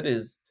very good?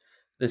 Is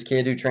this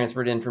kid who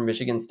transferred in from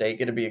Michigan State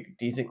going to be a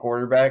decent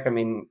quarterback? I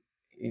mean,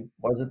 he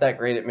wasn't that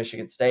great at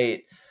Michigan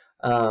State,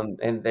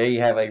 and they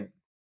have a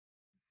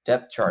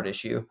depth chart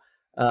issue.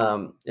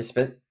 Is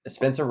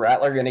Spencer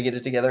Rattler going to get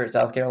it together at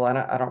South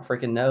Carolina? I don't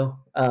freaking know.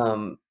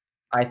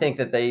 I think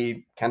that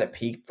they kind of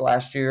peaked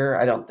last year.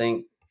 I don't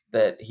think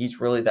that he's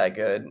really that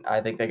good.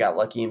 I think they got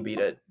lucky and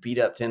beat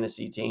up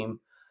Tennessee team.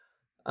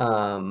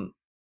 Um,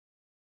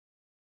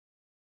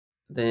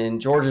 then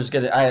Georgia's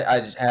gonna. I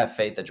just have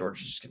faith that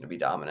Georgia's just gonna be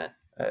dominant.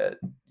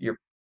 You're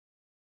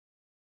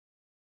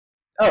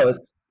oh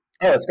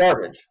it's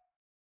garbage.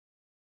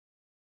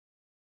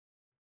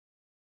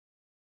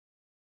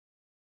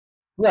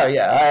 No,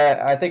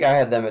 yeah, I think I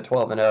had them at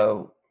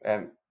 12-0,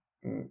 and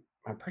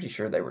I'm pretty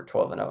sure they were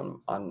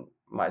 12-0 on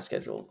my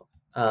schedule.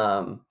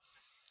 Um,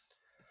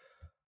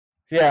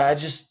 yeah,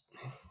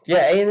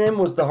 yeah, A&M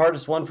was the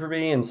hardest one for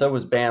me, and so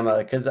was Bama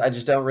because I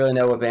just don't really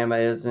know what Bama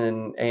is,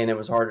 and A&M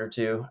was harder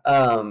too.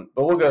 But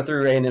we'll go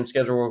through A&M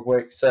schedule real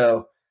quick.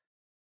 So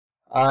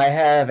I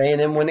have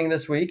A&M winning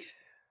this week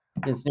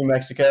against New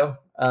Mexico.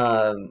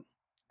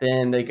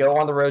 Then they go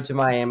on the road to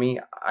Miami.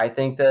 I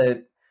think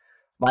that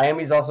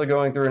Miami's also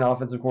going through an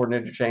offensive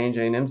coordinator change.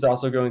 A&M's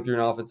also going through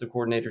an offensive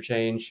coordinator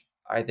change.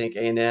 I think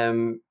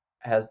A&M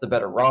has the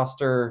better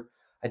roster.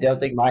 I don't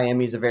think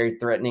Miami's a very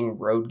threatening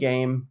road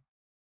game.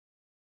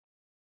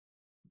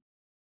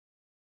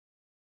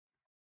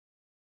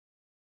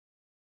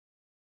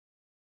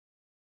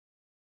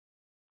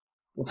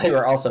 They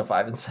were also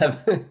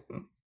 5-7.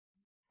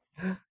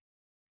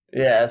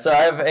 Yeah, so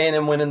I have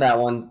A&M winning that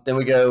one. Then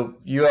we go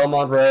UL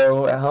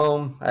Monroe at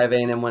home. I have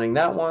A&M winning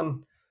that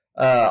one.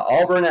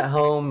 Auburn at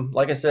home.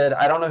 Like I said,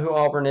 I don't know who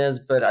Auburn is,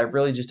 but I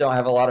really just don't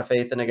have a lot of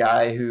faith in a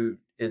guy who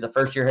is a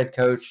first-year head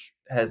coach,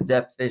 has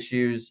depth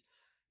issues.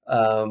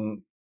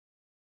 Um,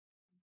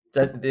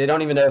 that they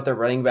don't even know if their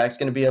running back's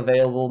going to be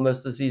available most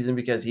of the season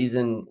because he's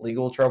in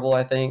legal trouble,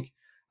 I think.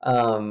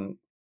 Um,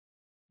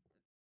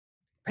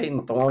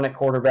 Peyton Thorne at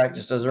quarterback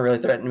just doesn't really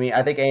threaten me.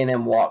 I think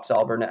A&M walks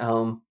Auburn at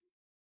home.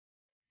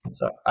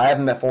 So I have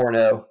them at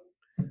 4-0.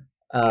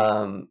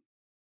 Um,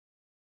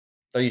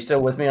 are you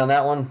still with me on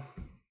that one?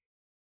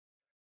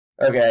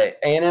 Okay,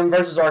 A&M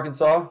versus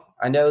Arkansas.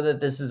 I know that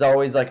this is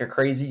always like a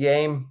crazy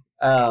game.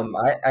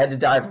 I had to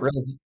dive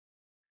really,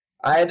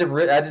 I had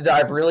to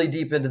dive really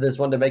deep into this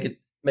one to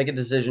make a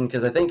decision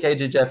because I think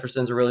KJ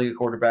Jefferson's a really good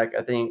quarterback.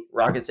 I think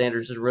Rocket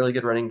Sanders is a really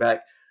good running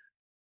back,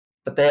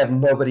 but they have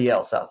nobody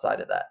else outside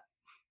of that.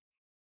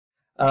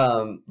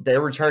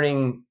 They're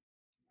returning,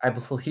 I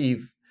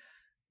believe,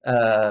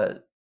 uh,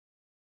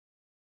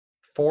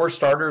 four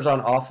starters on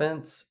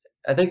offense.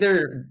 I think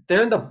they're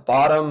in the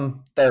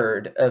bottom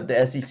third of the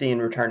SEC in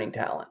returning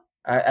talent.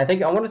 I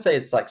think I want to say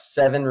it's like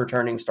seven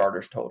returning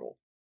starters total.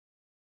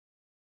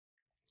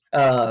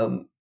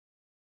 Um,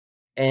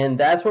 and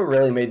that's what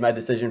really made my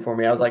decision for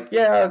me. I was like,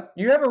 yeah,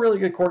 you have a really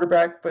good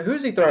quarterback, but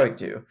who's he throwing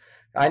to?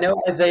 I know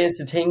Isaiah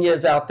Sategna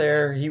is out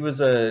there. He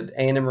was a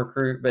A&M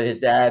recruit, but his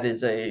dad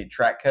is a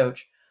track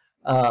coach,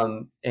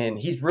 and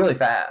he's really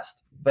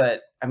fast.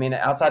 But I mean,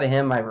 outside of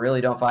him, I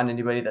really don't find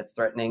anybody that's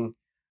threatening.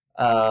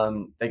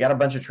 They got a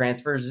bunch of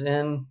transfers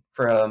in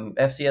from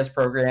FCS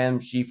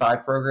programs,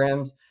 G5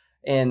 programs,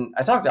 and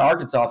I talked to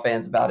Arkansas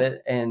fans about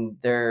it, and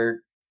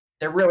they're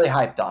really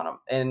hyped on them.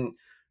 And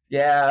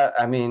yeah,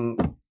 I mean,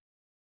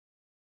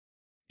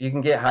 you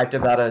can get hyped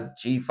about a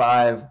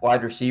G5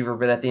 wide receiver,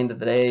 but at the end of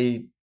the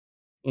day,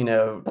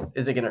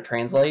 is it going to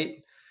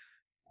translate?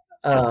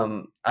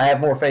 I have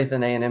more faith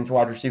in A&M's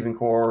wide receiving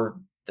core.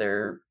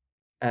 Their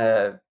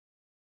uh,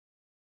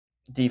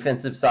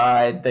 defensive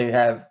side, they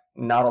have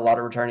not a lot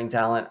of returning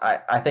talent.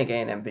 I think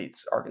A&M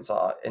beats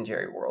Arkansas in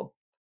Jerry World.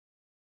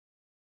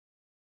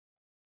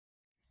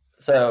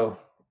 So,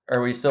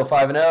 are we still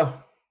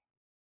 5-0?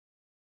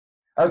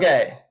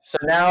 Okay, so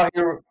now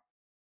here.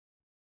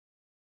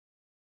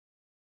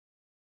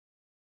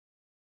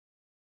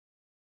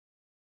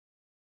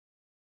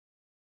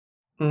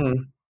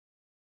 Mhm.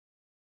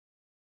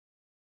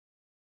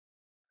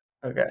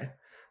 Okay.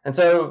 And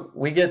so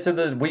we get to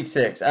the week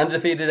 6,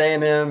 undefeated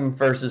A&M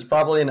versus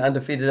probably an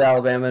undefeated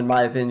Alabama, in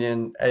my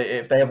opinion.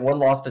 If they have one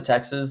loss to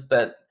Texas,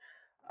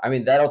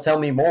 that'll tell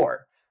me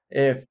more.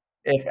 If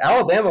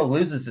Alabama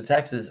loses to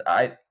Texas,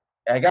 I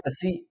gotta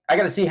see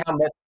how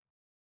much.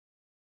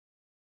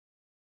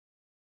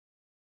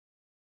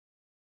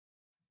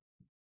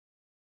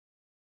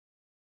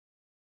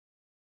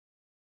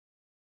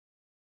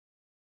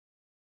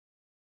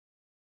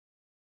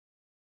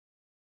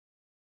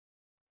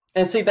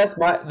 And see, that's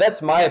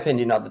my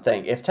opinion on the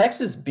thing. If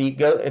Texas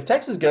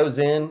goes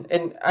in,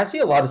 and I see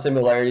a lot of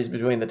similarities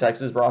between the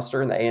Texas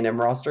roster and the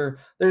A&M roster.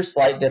 There's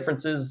slight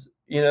differences,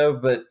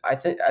 but I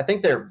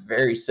think they're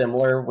very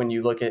similar when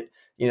you look at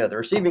the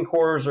receiving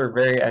cores are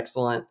very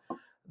excellent.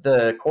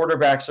 The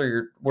quarterbacks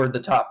were the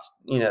top.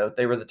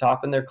 They were the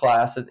top in their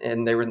class,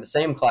 and they were in the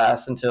same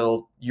class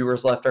until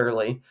Ewers left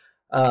early.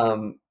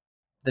 Um,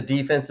 the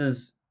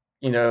defenses,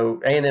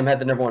 A&M had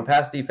the number one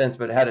pass defense,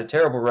 but had a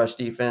terrible rush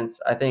defense.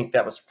 I think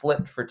that was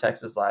flipped for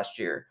Texas last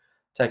year.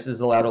 Texas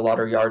allowed a lot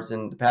of yards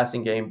in the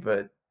passing game,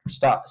 but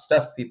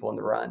stuffed people in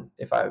the run,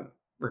 if I'm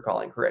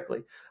recalling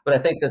correctly. But I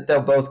think that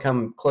they'll both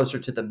come closer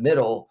to the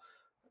middle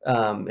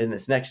in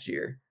this next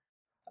year.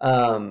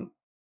 Um,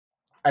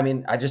 I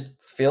mean, I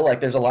just feel like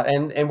there's a lot,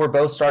 and we're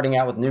both starting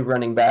out with new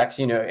running backs.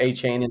 A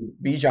Chain and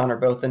Bijan are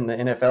both in the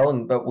NFL,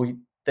 and but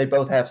they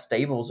both have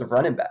stables of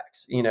running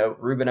backs.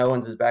 Ruben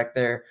Owens is back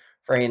there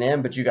for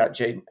A&M, but you got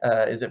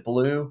is it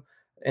Blue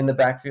in the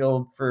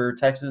backfield for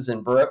Texas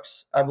and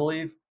Brooks, I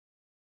believe.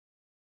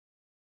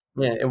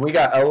 Yeah, and we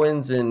got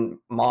Owens and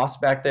Moss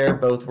back there.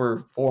 Both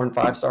were 4 and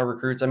 5 star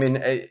recruits. I mean,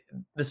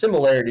 the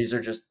similarities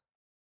are just.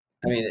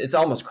 I mean, it's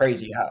almost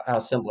crazy how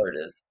similar it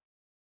is.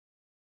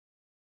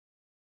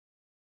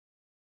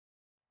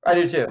 I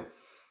do too.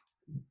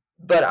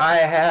 But I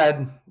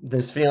had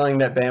this feeling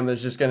that Bama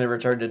was just going to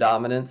return to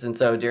dominance, and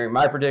so during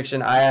my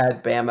prediction, I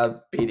had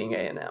Bama beating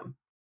A&M.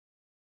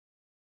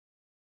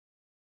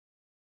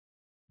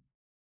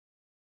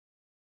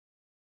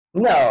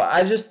 No,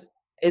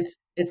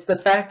 it's the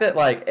fact that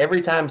like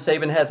every time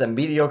Saban has a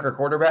mediocre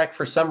quarterback,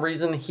 for some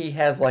reason he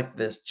has like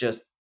this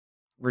just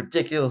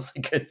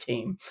ridiculously good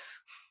team.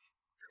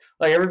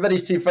 Like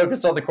everybody's too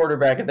focused on the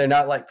quarterback, and they're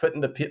not like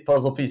putting the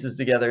puzzle pieces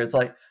together. It's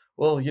like,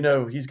 well,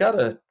 he's got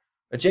a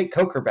Jake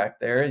Coker back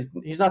there.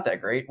 He's not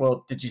that great.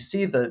 Well, did you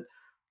see the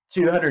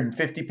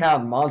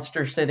 250-pound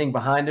monster sitting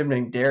behind him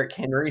named Derrick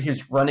Henry,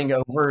 who's running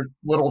over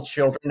little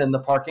children in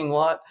the parking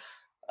lot?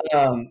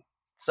 Um,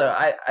 so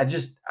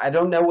I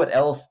don't know what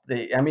else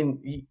I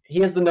mean, he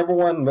has the number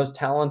one most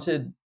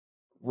talented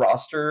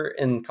roster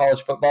in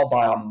college football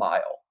by a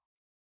mile.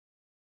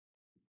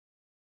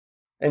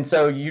 And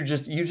so you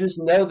just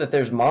know that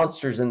there's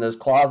monsters in those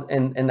closet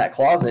in that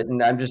closet,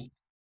 and I'm just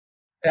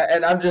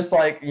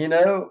like,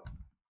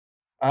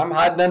 I'm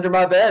hiding under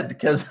my bed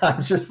because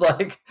I'm just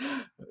like,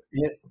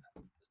 you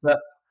so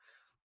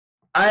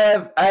I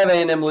have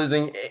A&M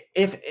losing.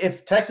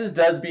 If Texas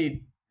does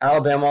beat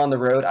Alabama on the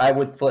road, I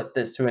would flip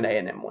this to an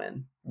A&M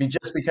win,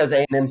 just because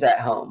A&M's at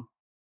home.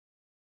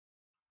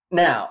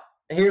 Now,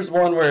 here's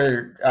one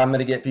where I'm going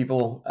to get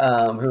people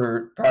who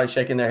are probably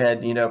shaking their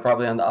head,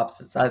 probably on the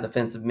opposite side of the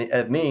fence of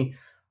me.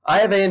 I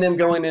have A&M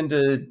going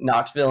into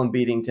Knoxville and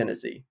beating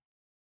Tennessee.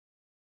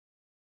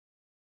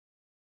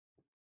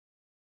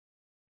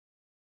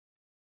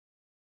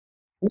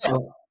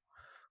 No.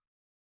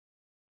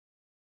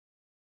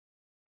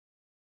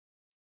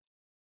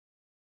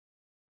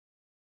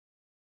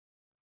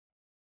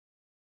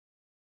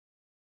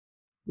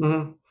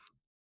 Mhm.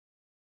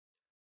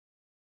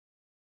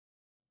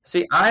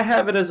 See, I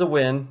have it as a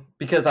win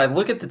because I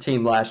look at the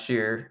team last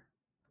year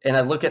and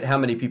I look at how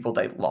many people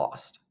they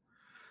lost.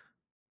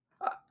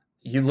 Uh,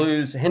 You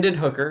lose Hendon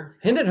Hooker.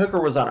 Hendon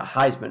Hooker was on a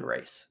Heisman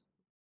race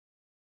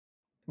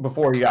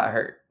before he got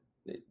hurt.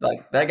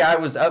 Like that guy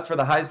was up for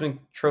the Heisman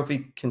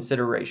Trophy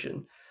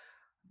consideration.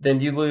 Then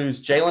you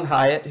lose Jalen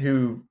Hyatt,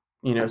 who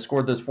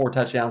scored those 4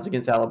 touchdowns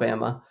against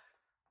Alabama.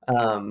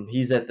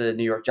 He's at the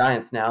New York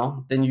Giants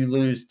now. Then you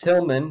lose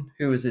Tillman,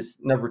 who is his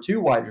number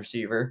 2 wide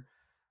receiver,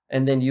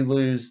 and then you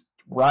lose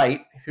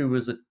Wright, who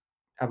was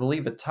I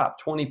believe, a top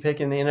 20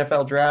 pick in the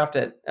NFL draft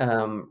at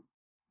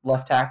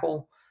left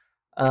tackle.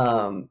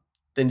 Um,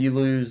 then you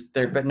lose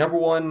their number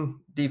 1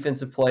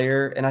 defensive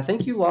player, and I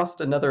think you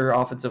lost another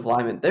offensive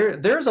lineman.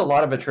 There's a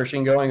lot of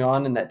attrition going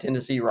on in that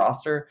Tennessee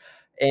roster,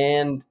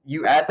 and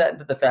you add that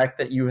to the fact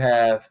that you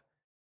have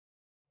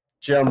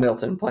Joe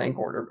Milton playing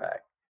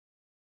quarterback.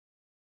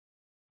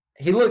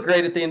 He looked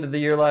great at the end of the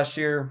year last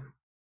year,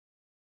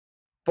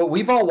 but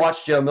we've all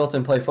watched Joe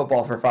Milton play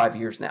football for 5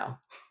 years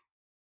now.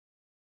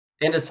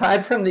 And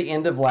aside from the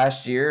end of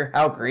last year,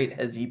 how great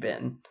has he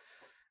been?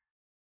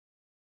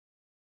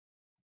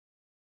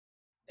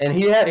 And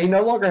he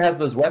no longer has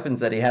those weapons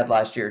that he had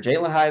last year.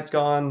 Jalen Hyatt's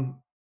gone,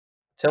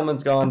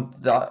 Tillman's gone,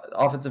 the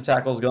offensive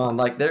tackle's gone.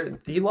 Like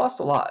he lost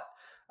a lot.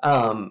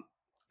 Um,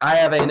 I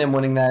have A&M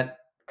winning that.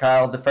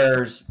 Kyle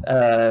defers.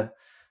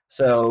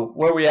 So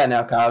where are we at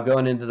now, Kyle?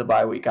 Going into the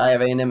bye week, I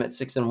have A&M at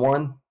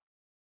 6-1.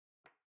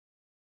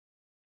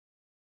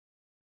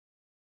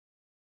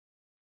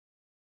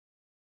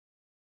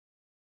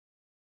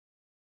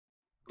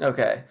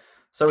 Okay,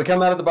 so we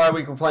come out of the bye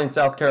week. We're playing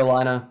South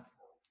Carolina.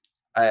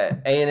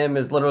 A&M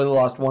has literally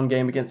lost 1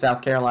 game against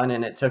South Carolina,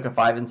 and it took a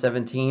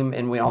 5-7 team,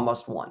 and we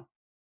almost won.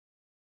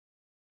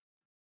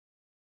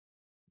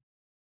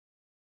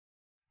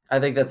 I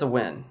think that's a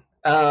win.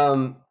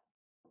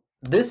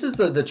 This is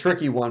the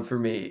tricky one for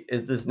me,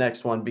 is this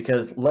next one,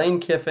 because Lane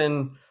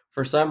Kiffin,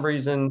 for some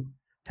reason,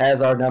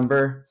 has our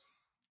number.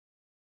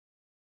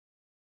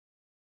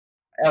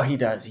 Oh, he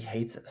does. He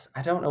hates us.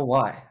 I don't know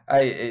why.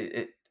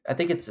 I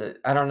think it's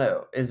I don't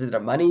know. Is it a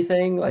money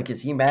thing? Like,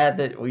 is he mad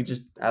that we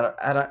just?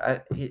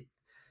 He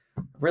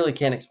really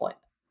can't explain.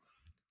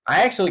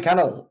 I actually kind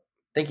of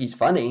think he's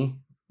funny,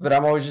 but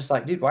I'm always just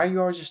like, dude, why are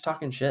you always just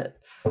talking shit?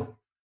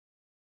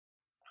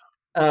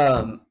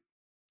 Um,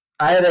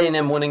 I had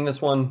A&M winning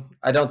this one.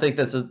 I don't think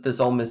this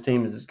Ole Miss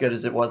team is as good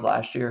as it was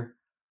last year.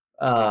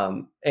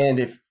 And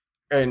if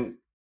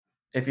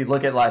you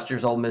look at last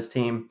year's Ole Miss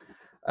team,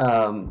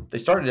 they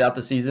started out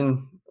the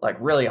season like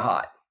really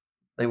hot.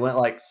 They went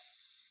like,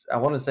 I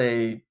want to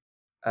say,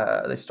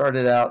 they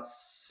started out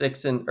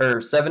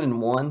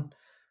 7-1,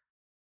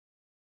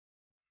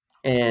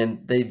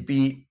 and they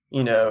beat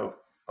a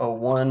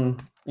 5-win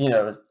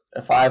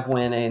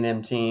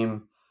A&M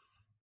team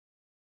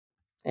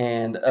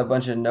and a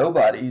bunch of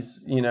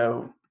nobodies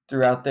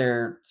throughout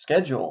their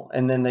schedule,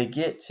 and then they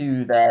get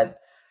to that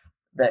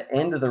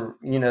end of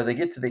they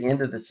get to the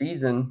end of the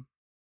season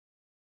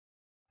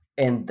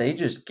and they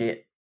just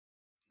get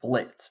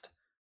blitzed.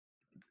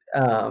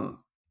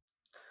 Um,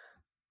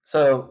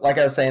 so like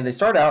I was saying, they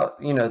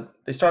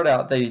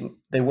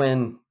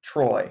win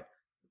Troy,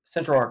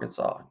 Central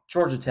Arkansas,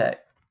 Georgia Tech,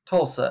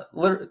 Tulsa.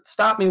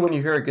 Stop me when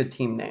you hear a good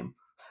team name.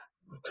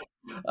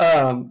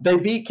 They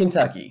beat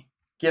Kentucky.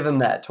 Give them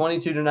that.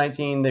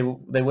 22-19.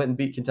 They went and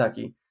beat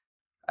Kentucky.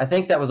 I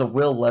think that was a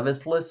Will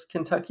Levis-less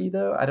Kentucky,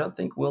 though. I don't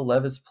think Will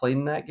Levis played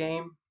in that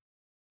game.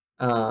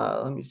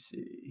 Let me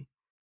see.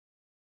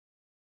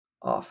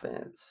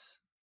 Offense.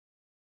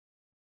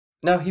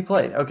 No, he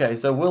played. Okay,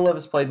 so Will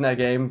Levis played in that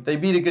game. They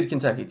beat a good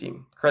Kentucky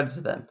team. Credit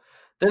to them.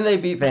 Then they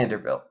beat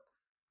Vanderbilt.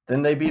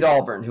 Then they beat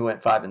Auburn, who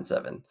went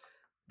 5-7.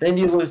 Then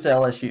you lose to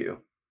LSU,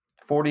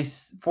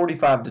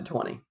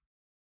 45-20,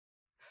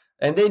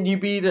 and then you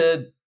beat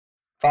a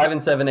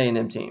 5-7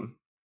 A&M team.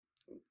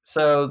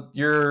 So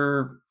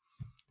you're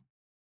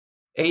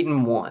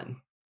 8-1,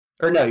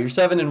 or no, you're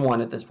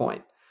 7-1 at this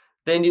point.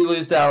 Then you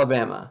lose to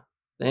Alabama.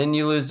 Then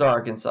you lose to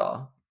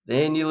Arkansas.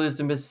 Then you lose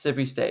to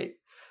Mississippi State.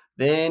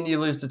 Then you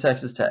lose to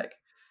Texas Tech.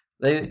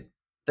 They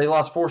they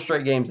lost 4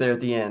 straight games there at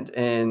the end,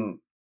 and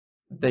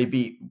they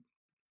beat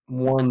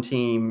one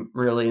team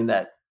really in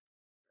that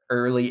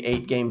early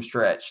 8 game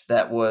stretch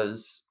that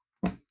was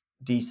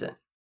decent.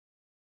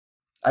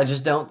 I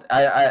just don't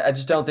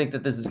think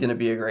that this is going to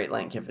be a great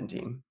Lane Kiffin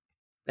team,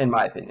 in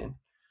my opinion.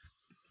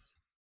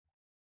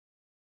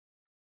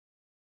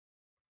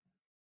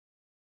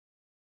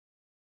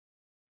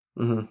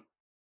 Mm-hmm.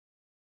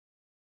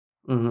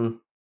 Mm-hmm.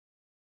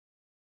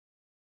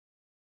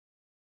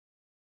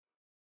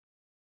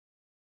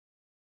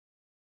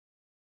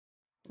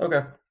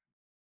 Okay.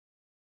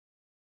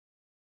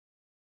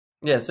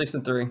 Yeah,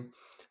 6-3.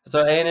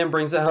 So A&M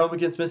brings it home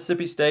against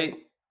Mississippi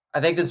State.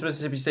 I think this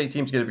Mississippi State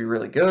team's going to be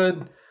really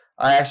good.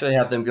 I actually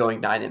have them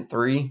going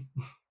 9-3.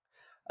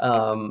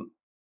 Um,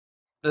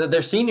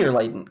 they're senior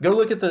laden. Go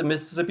look at the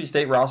Mississippi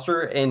State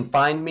roster and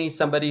find me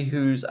somebody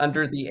who's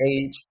under the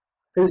age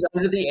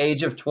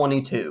of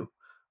 22.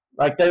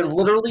 Like they're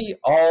literally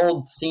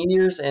all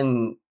seniors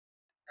and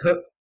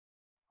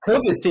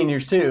COVID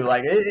seniors too.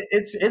 Like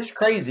it's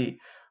crazy.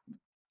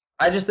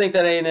 I just think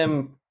that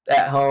A&M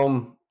at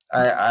home.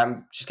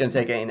 I'm just going to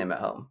take A&M at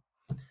home.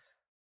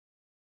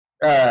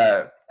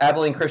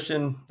 Abilene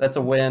Christian, that's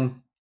a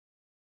win.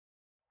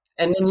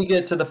 And then you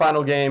get to the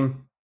final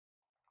game.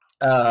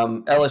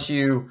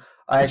 LSU.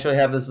 I actually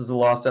have this as a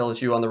loss to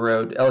LSU on the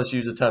road. LSU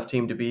is a tough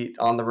team to beat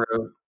on the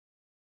road.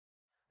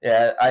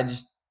 Yeah,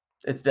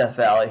 it's Death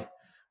Valley.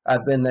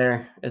 I've been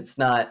there. It's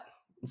not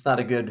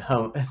a good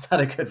home. It's not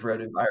a good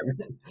road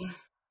environment.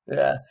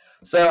 Yeah.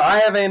 So I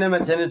have A&M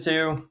at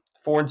 10-2,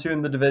 4-2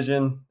 in the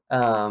division,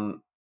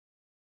 6-1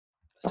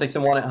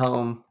 at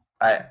home.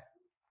 I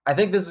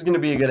think this is going to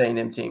be a good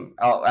A&M team.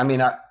 I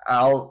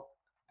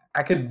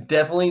could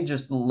definitely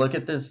just look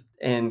at this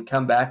and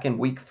come back in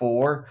week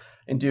 4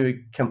 and do a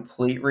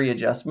complete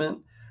readjustment.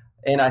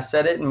 And I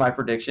said it in my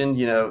prediction.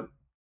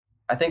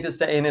 I think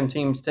this A&M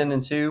team's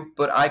 10-2,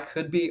 but I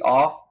could be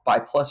off by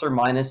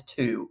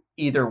 ±2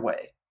 either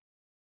way.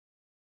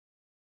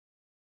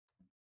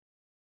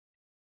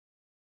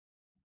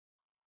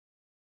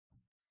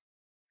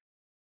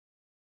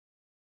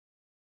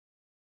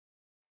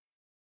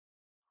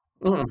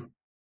 Mm-mm.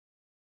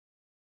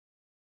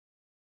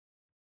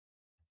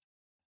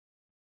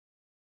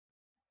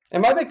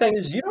 And my big thing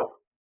is,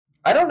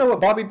 I don't know what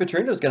Bobby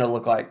Petrino is going to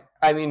look like.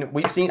 I mean,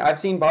 I've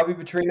seen Bobby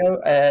Petrino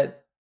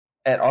at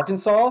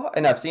Arkansas,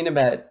 and I saw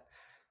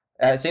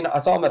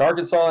him at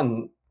Arkansas,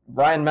 and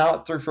Ryan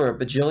Mallett threw for a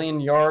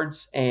bajillion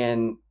yards,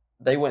 and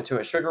they went to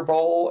a Sugar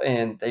Bowl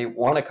and they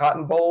won a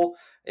Cotton Bowl,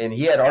 and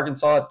he had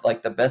Arkansas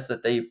like the best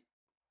that they've.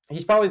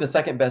 He's probably the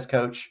second best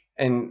coach,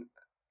 and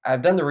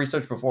I've done the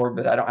research before,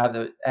 but I don't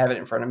have it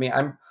in front of me.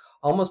 I'm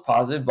almost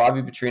positive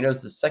Bobby Petrino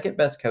is the second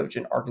best coach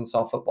in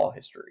Arkansas football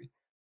history.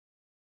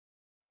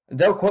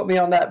 Don't quote me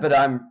on that, but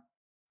I'm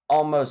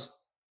almost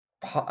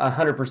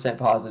 100%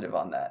 positive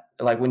on that.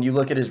 Like when you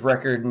look at his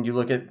record and you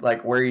look at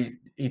like where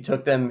he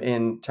took them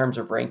in terms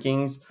of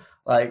rankings,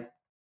 like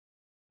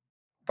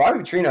Bobby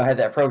Petrino had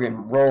that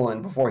program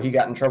rolling before he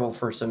got in trouble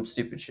for some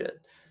stupid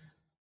shit.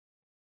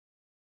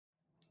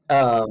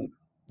 Um,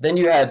 then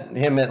you had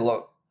him at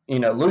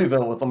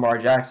Louisville with Lamar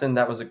Jackson.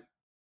 That was a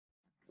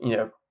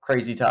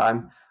crazy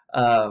time.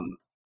 Um,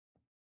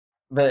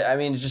 but I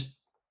mean, it's just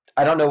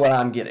I don't know what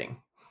I'm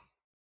getting.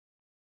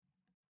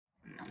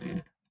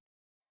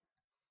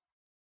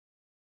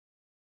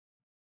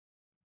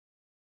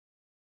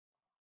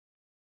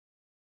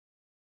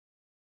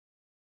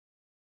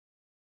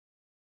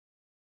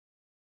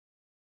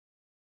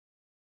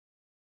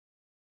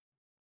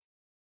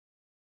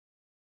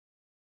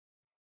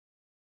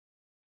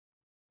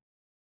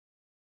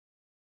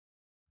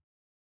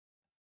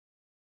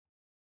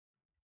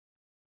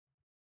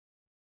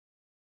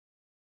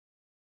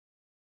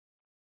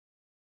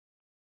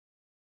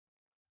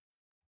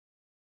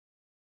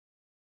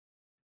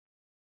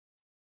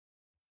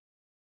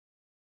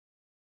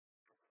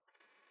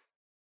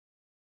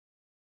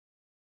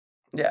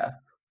 Yeah,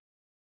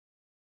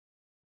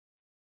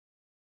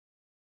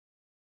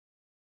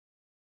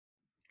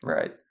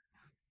 right.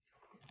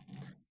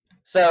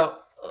 So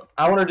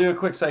I want to do a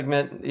quick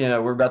segment.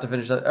 We're about to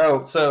finish that.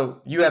 Oh,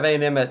 so you have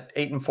A&M at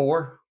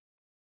 8-4.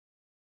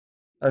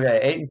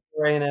 Okay,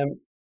 8-4 A&M.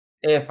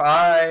 If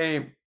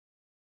I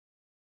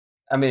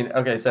mean,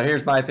 okay, so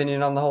here's my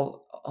opinion on the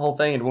whole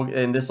thing,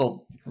 and this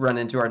will run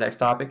into our next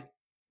topic.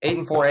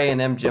 8-4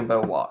 A&M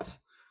Jimbo walks.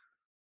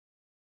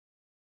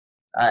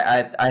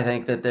 I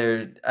think that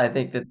I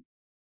think that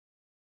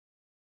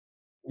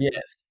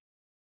yes,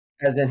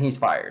 as in he's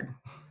fired.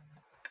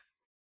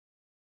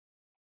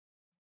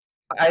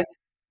 I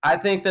I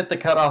think that the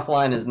cutoff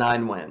line is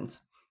 9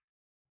 wins.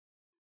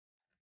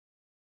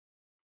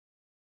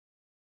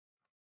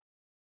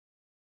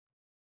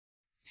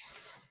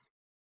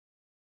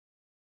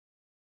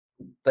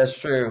 That's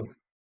true.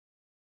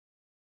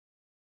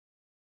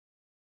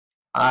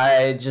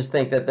 I just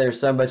think that there's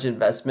so much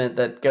investment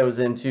that goes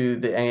into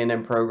the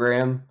A&M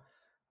program,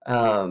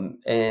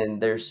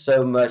 and there's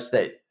so much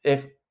that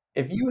if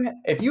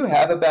you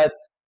have a bad,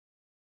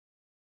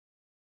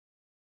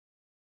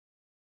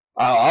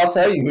 I'll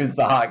tell you who's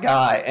the hot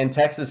guy, and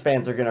Texas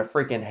fans are gonna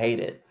freaking hate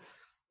it.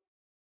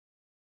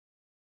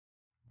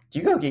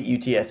 You go get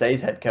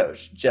UTSA's head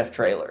coach, Jeff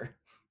Traylor.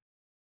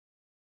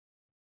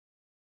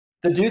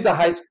 The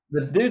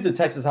dude's a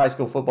Texas high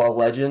school football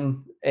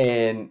legend,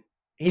 and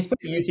he's put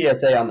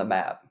UTSA on the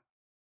map.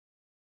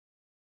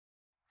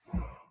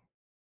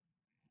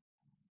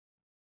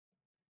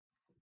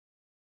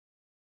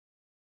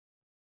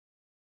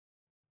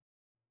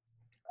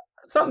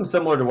 Something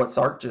similar to what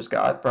Sark just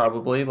got,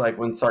 probably like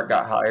when Sark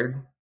got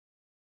hired.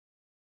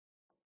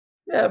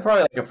 Yeah,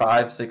 probably like a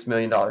 $5-6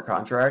 million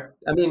contract.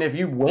 I mean, if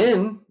you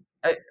win,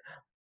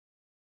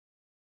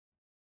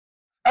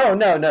 oh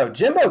no, no,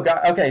 Jimbo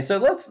got okay. So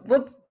let's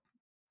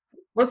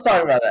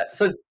talk about that.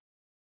 So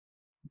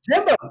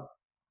Jimbo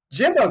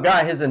Jimbo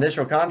got his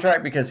initial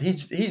contract because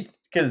he's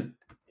because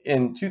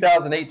in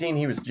 2018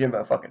 he was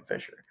Jimbo fucking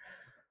Fisher.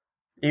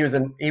 He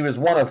was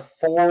one of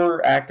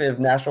four active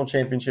national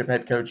championship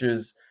head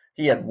coaches.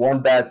 He had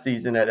one bad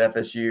season at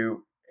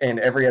FSU, and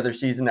every other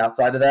season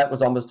outside of that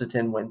was almost a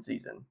 10-win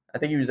season. I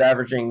think he was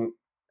averaging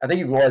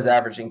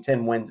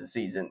 10 wins a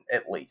season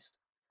at least.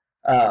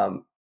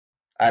 Um,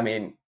 I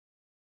mean,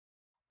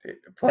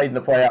 played in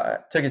the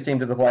playoff, took his team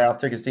to the playoff,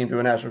 took his team to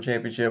a national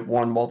championship,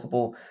 won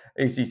multiple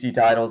ACC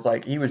titles.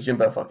 Like he was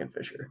Jimbo fucking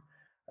Fisher,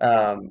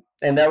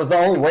 and that was the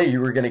only way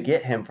you were going to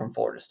get him from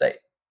Florida State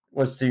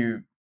was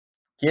to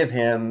give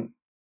him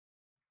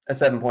a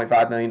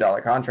 $7.5 million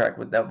contract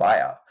with no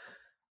buyout,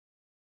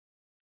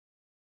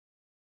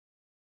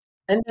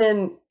 and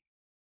then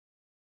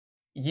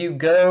you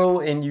go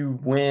and you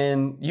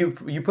win. You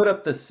put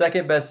up the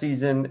second best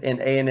season in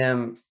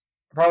A&M,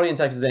 probably in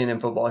Texas A&M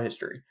football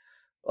history.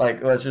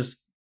 Like let's just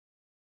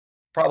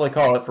probably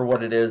call it for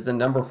what it is. The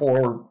number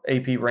four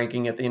AP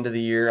ranking at the end of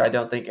the year. I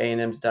don't think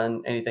A&M's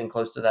done anything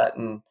close to that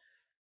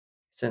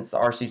since the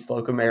RC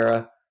Slocum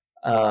era.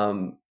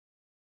 Um,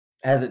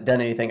 hasn't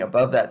done anything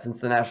above that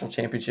since the national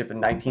championship in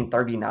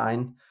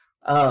 1939.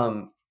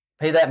 Um,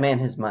 Pay that man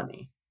his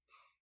money.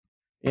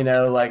 You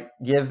know, like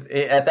give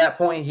at that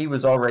point he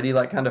was already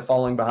like kind of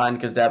falling behind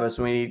because Dabo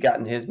Swinney had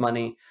gotten his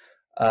money.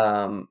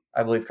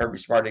 I believe Kirby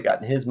Smart had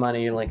gotten his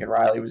money. Lincoln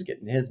Riley was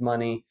getting his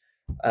money.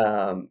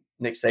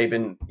 Nick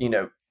Saban,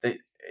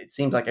 it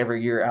seems like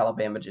every year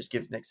Alabama just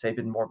gives Nick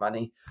Saban more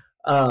money.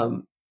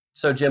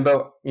 So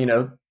Jimbo,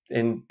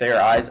 in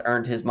their eyes,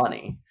 earned his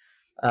money.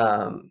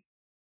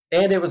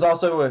 And it was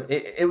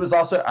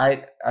also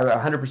I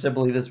 100%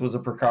 believe this was a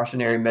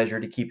precautionary measure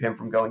to keep him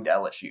from going to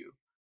LSU.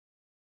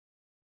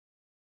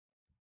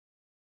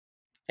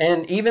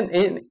 And even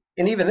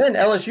then,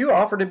 LSU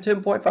offered him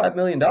 $10.5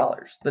 million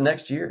the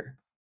next year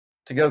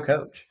to go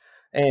coach,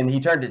 and he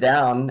turned it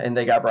down, and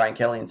they got Brian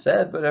Kelly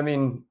instead. But I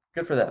mean,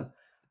 good for them.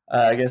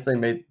 I guess they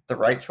made the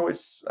right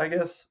choice. I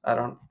guess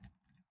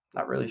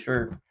not really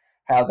sure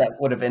how that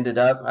would have ended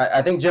up.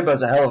 I think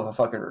Jimbo's a hell of a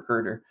fucking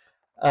recruiter.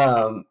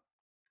 Um,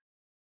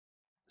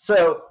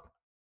 so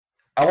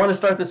I want to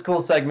start this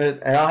cool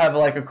segment, and I'll have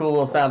like a cool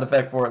little sound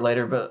effect for it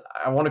later. But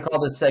I want to call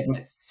this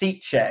segment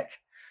 "Seat Check."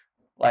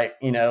 Like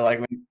like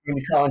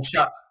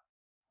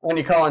when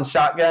you call in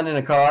shotgun in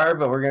a car,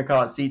 but we're gonna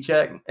call it seat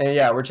check. And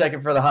yeah, we're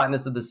checking for the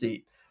hotness of the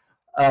seat.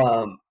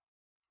 Um,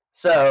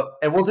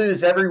 and we'll do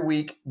this every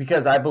week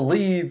because I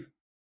believe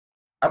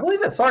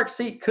that Sark's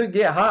seat could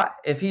get hot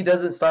if he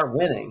doesn't start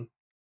winning.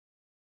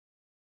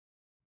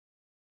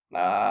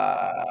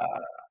 Uh,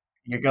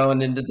 you're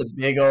going into the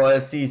big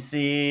old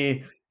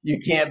SEC. You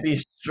can't be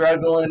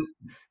struggling.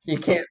 You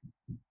can't.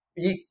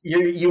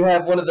 You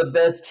have one of the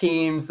best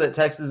teams that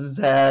Texas has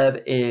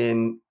had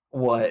in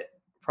what,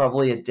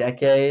 probably a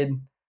decade.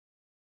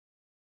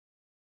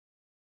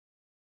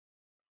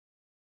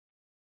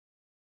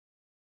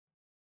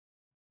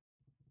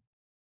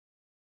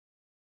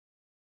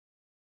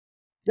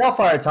 Y'all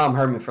fired Tom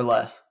Herman for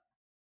less.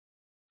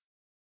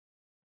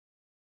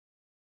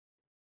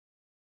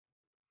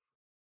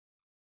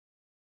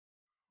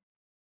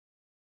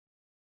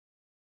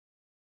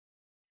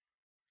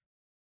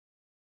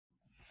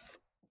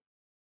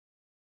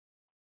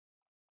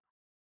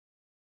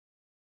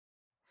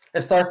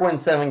 If Sark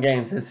wins 7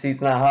 games, his seat's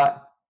not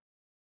hot.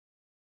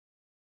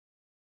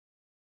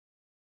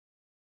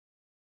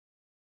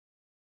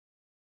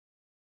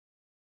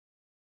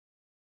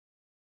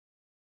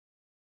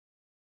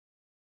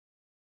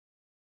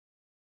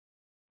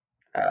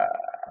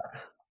 Uh,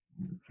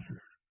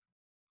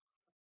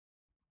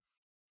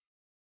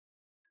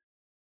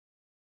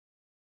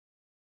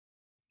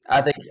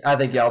 I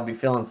think y'all be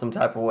feeling some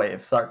type of way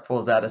if Sark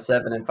pulls out a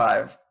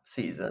 7-5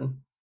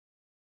 season.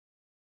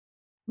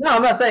 No,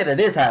 I'm not saying it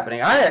is happening.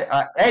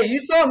 Hey, you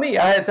saw me.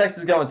 I had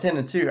Texas going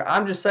 10-2.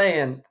 I'm just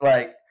saying,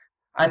 like,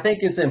 I think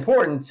it's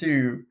important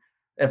to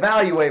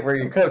evaluate where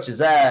your coach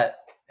is at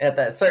at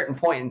that certain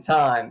point in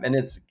time, and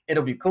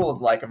it'll be cool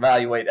to like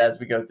evaluate as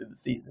we go through the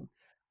season.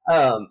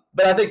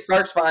 But I think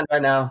Sark's fine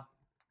right now.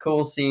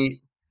 Cool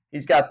seat.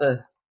 He's got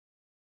the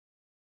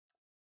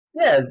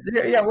yeah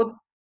yeah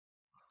well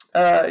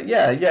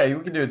yeah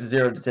we can do it to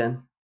 0 to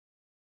 10.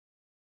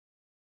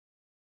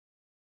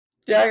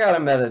 Yeah, I got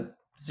him at a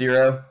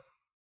 0.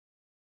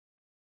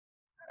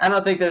 I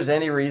don't think there's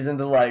any reason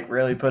to like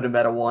really put him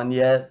at a 1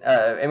 yet.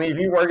 I mean, if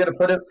you were gonna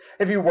put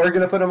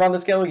him on the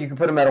scale, you could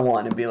put him at a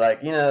 1 and be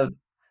like,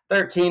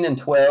 13 and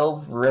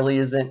 12 really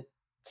isn't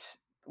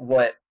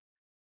what.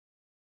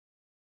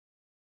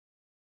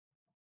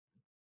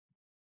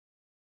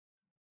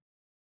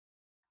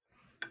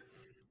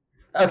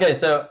 Okay,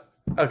 so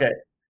okay,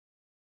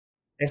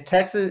 if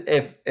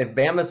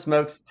Bama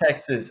smokes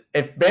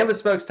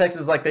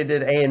Texas like they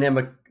did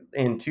A&M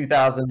in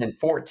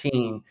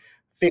 2014,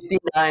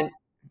 59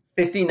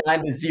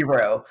 to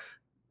 0,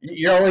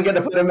 you're only going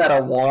to put them at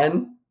a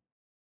 1.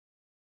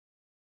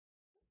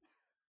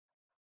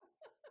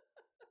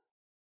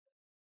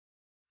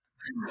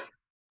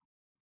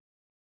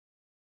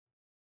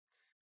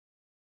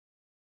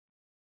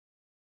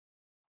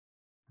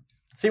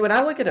 See, when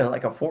I look at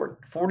like a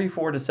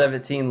 44 to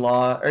 17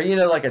 law, or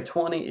like a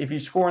 20, if you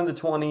score in the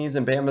 20s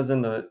and Bama's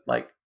in the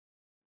like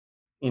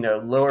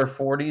lower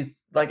 40s,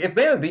 like if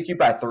Bama beats you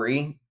by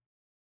 3,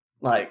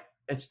 like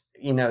it's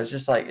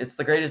just like it's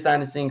the greatest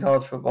dynasty in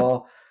college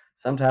football.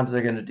 Sometimes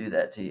they're going to do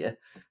that to you.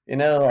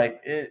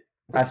 Like it.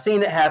 I've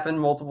seen it happen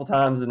multiple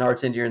times in our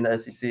tenure in the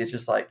SEC. It's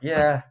just like,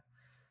 yeah,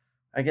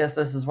 I guess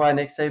this is why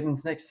Nick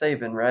Saban's Nick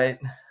Saban, right?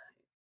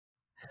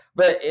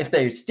 But if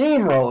they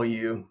steamroll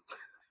you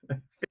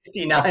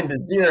 59 to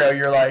 0,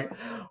 you're like,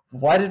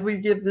 why did we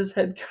give this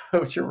head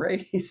coach a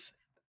raise?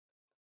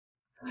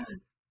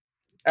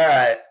 All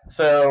right,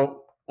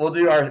 so we'll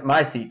do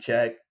my seat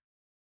check.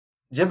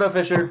 Jimbo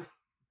Fisher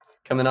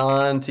coming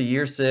on to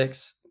year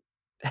 6,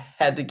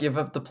 had to give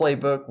up the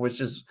playbook,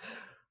 which is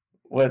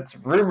what's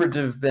rumored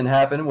to have been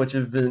happening, which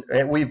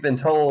we've been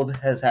told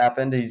has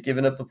happened. He's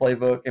given up the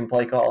playbook and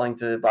play calling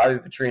to Bobby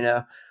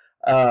Petrino.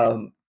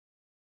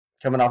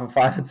 Coming off a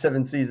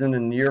 5-7 season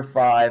in year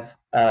 5,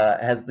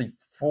 has the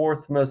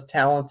 4th most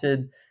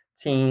talented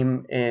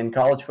team in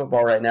college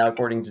football right now,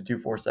 according to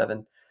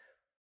 247.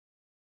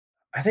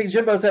 I think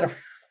Jimbo's at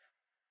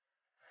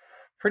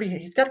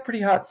he's got a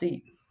pretty hot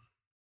seat.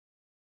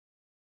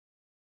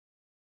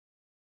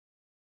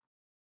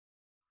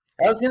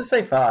 I was going to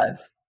say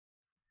 5.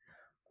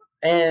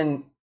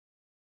 And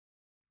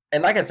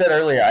like I said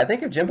earlier, I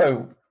think if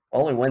Jimbo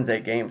only wins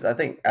 8 games, I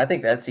think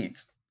that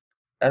seat's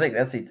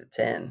at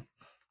 10.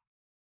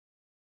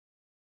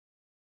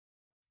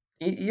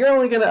 You're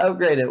only going to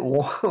upgrade it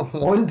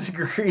one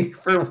degree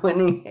for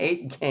winning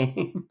 8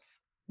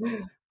 games.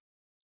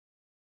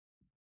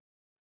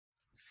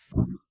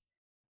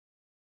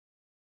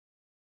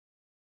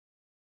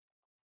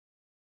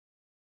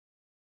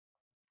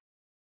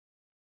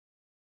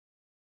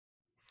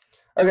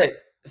 Okay,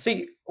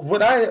 see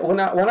when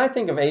I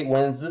think of 8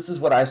 wins, this is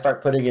what I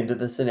start putting into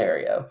the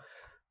scenario.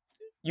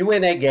 You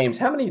win 8 games.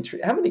 How many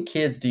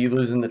kids do you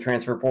lose in the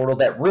transfer portal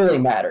that really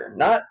matter?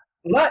 Not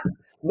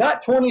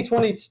not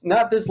 2020.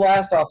 Not this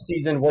last off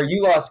season where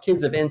you lost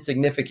kids of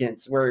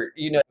insignificance. Where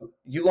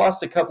you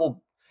lost a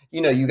couple.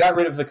 You got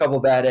rid of a couple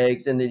bad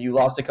eggs, and then you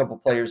lost a couple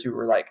players who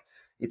were like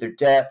either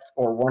depth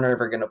or weren't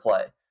ever going to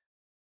play.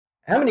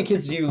 How many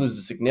kids do you lose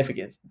to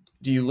significance?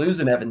 Do you lose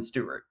an Evan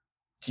Stewart?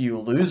 Do you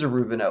lose a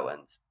Reuben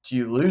Owens? Do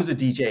you lose a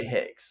DJ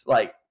Hicks?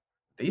 Like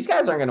these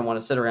guys aren't going to want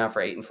to sit around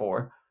for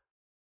 8-4.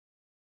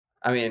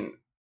 I mean,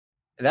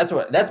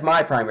 that's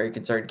my primary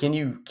concern. Can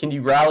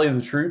you rally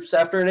the troops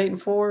after an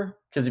 8-4?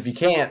 Because if you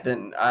can't,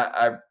 then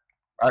I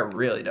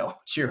really don't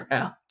want you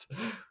around.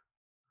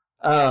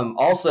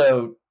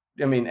 Also,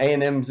 I mean, I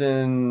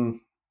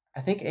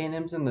think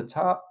A&M's in the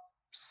top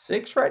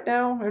 6 right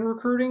now in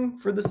recruiting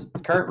for this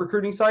current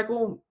recruiting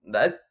cycle.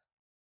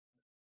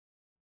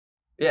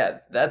 Yeah,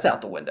 that's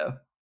out the window.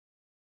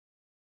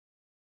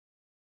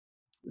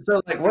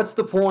 So, like, what's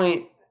the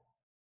point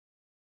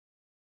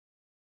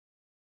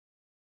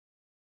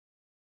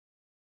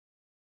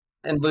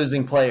in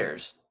losing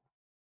players?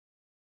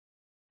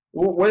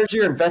 Where's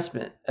your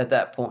investment at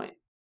that point?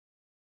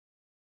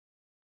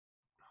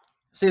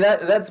 See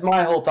that's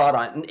my whole thought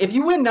on it. If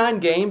you win 9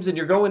 games and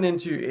you're going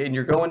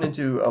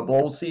into a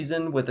bowl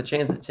season with a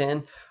chance at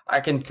 10, I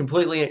can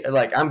completely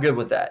like I'm good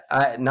with that.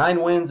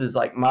 9 wins is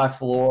like my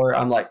floor.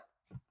 I'm like,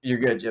 you're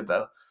good,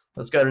 Jimbo.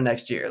 Let's go to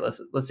next year.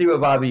 Let's see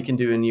what Bobby can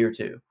do in year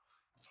 2.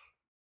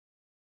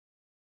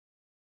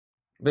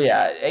 But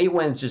yeah, 8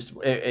 wins just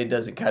it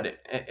doesn't cut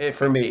it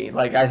for me.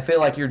 Like I feel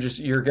like you're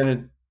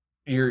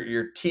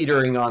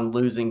teetering on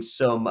losing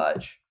so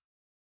much.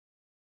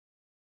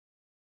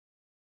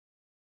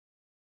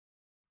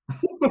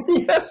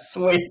 You have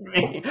swayed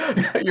me.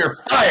 You're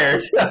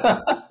fired.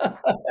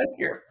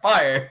 You're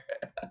fired.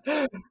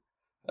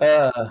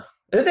 Uh,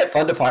 isn't it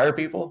fun to fire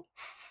people?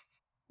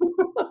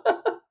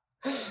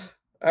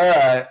 All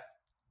right.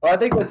 Well, I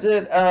think that's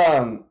it.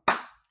 I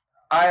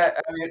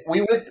mean,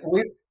 we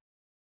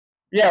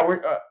yeah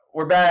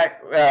we're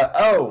back.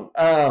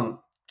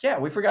 Yeah,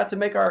 we forgot to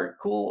make our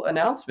cool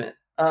announcement.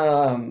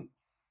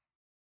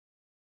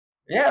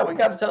 Yeah, we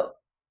got to tell.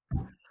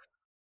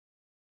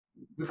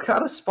 We've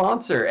got a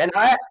sponsor, and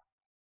I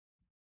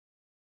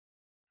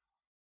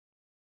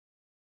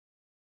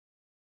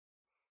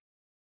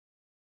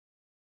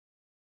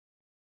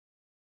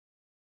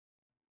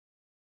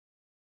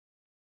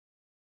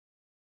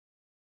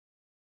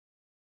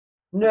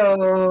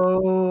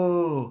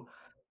no.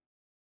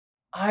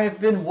 I've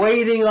been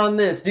waiting on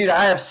this, dude.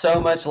 I have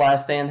so much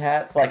Last Stand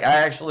hats. Like, I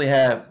actually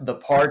have the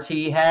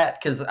party hat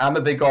because I'm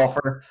a big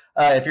golfer.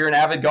 If you're an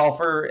avid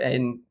golfer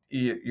and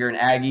you're an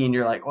Aggie and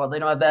you're like, well, they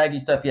don't have the Aggie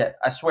stuff yet,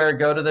 I swear,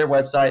 go to their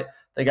website.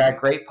 They got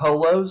great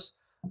polos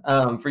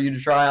for you to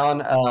try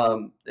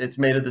on. It's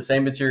made of the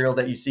same material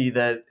that you see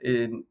that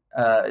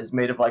is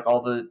made of like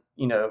all the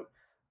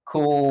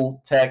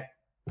cool tech,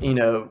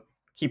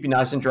 keep you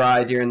nice and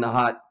dry during the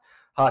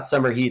hot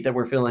summer heat that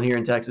we're feeling here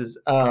in Texas.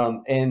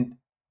 And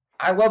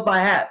I love my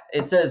hat.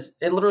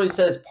 It literally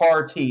says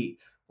party.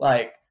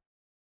 Like,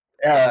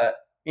 uh,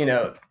 you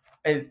know,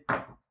 it,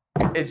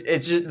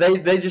 it's just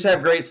they just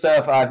have great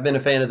stuff. I've been a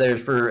fan of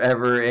theirs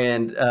forever,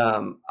 and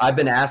I've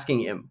been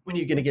asking him, when are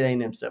you going to get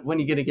A&M stuff? When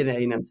are you going to get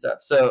A&M stuff?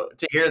 So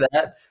to hear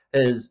that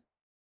is,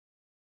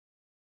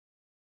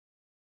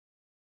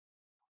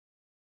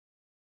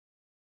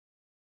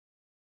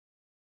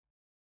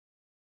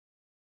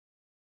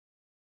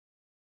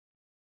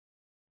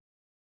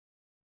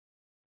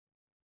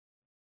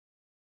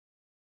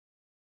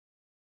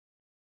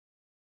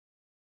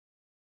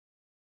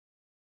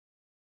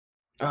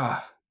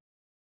 ah,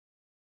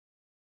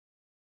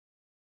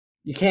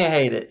 you can't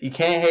hate it. You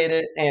can't hate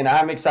it, and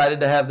I'm excited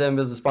to have them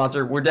as a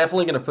sponsor. We're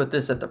definitely going to put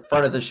this at the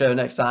front of the show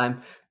next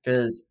time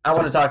because I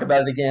want to talk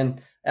about it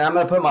again. And I'm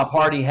going to put my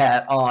party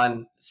hat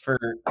on for.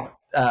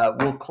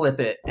 We'll clip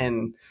it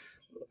and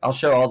I'll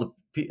show all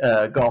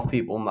the golf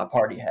people my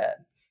party hat.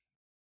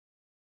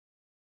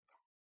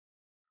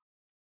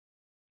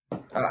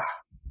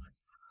 Ah.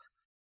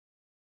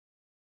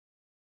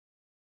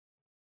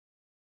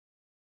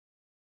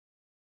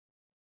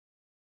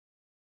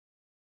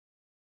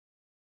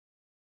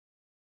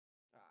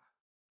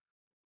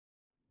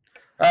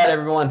 All right,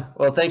 everyone.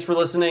 Well, thanks for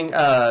listening.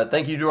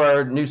 Thank you to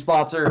our new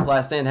sponsor,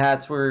 Last Stand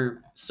Hats. We're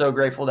so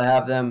grateful to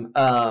have them.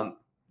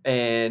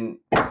 And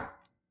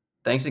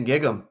thanks and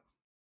gig 'em.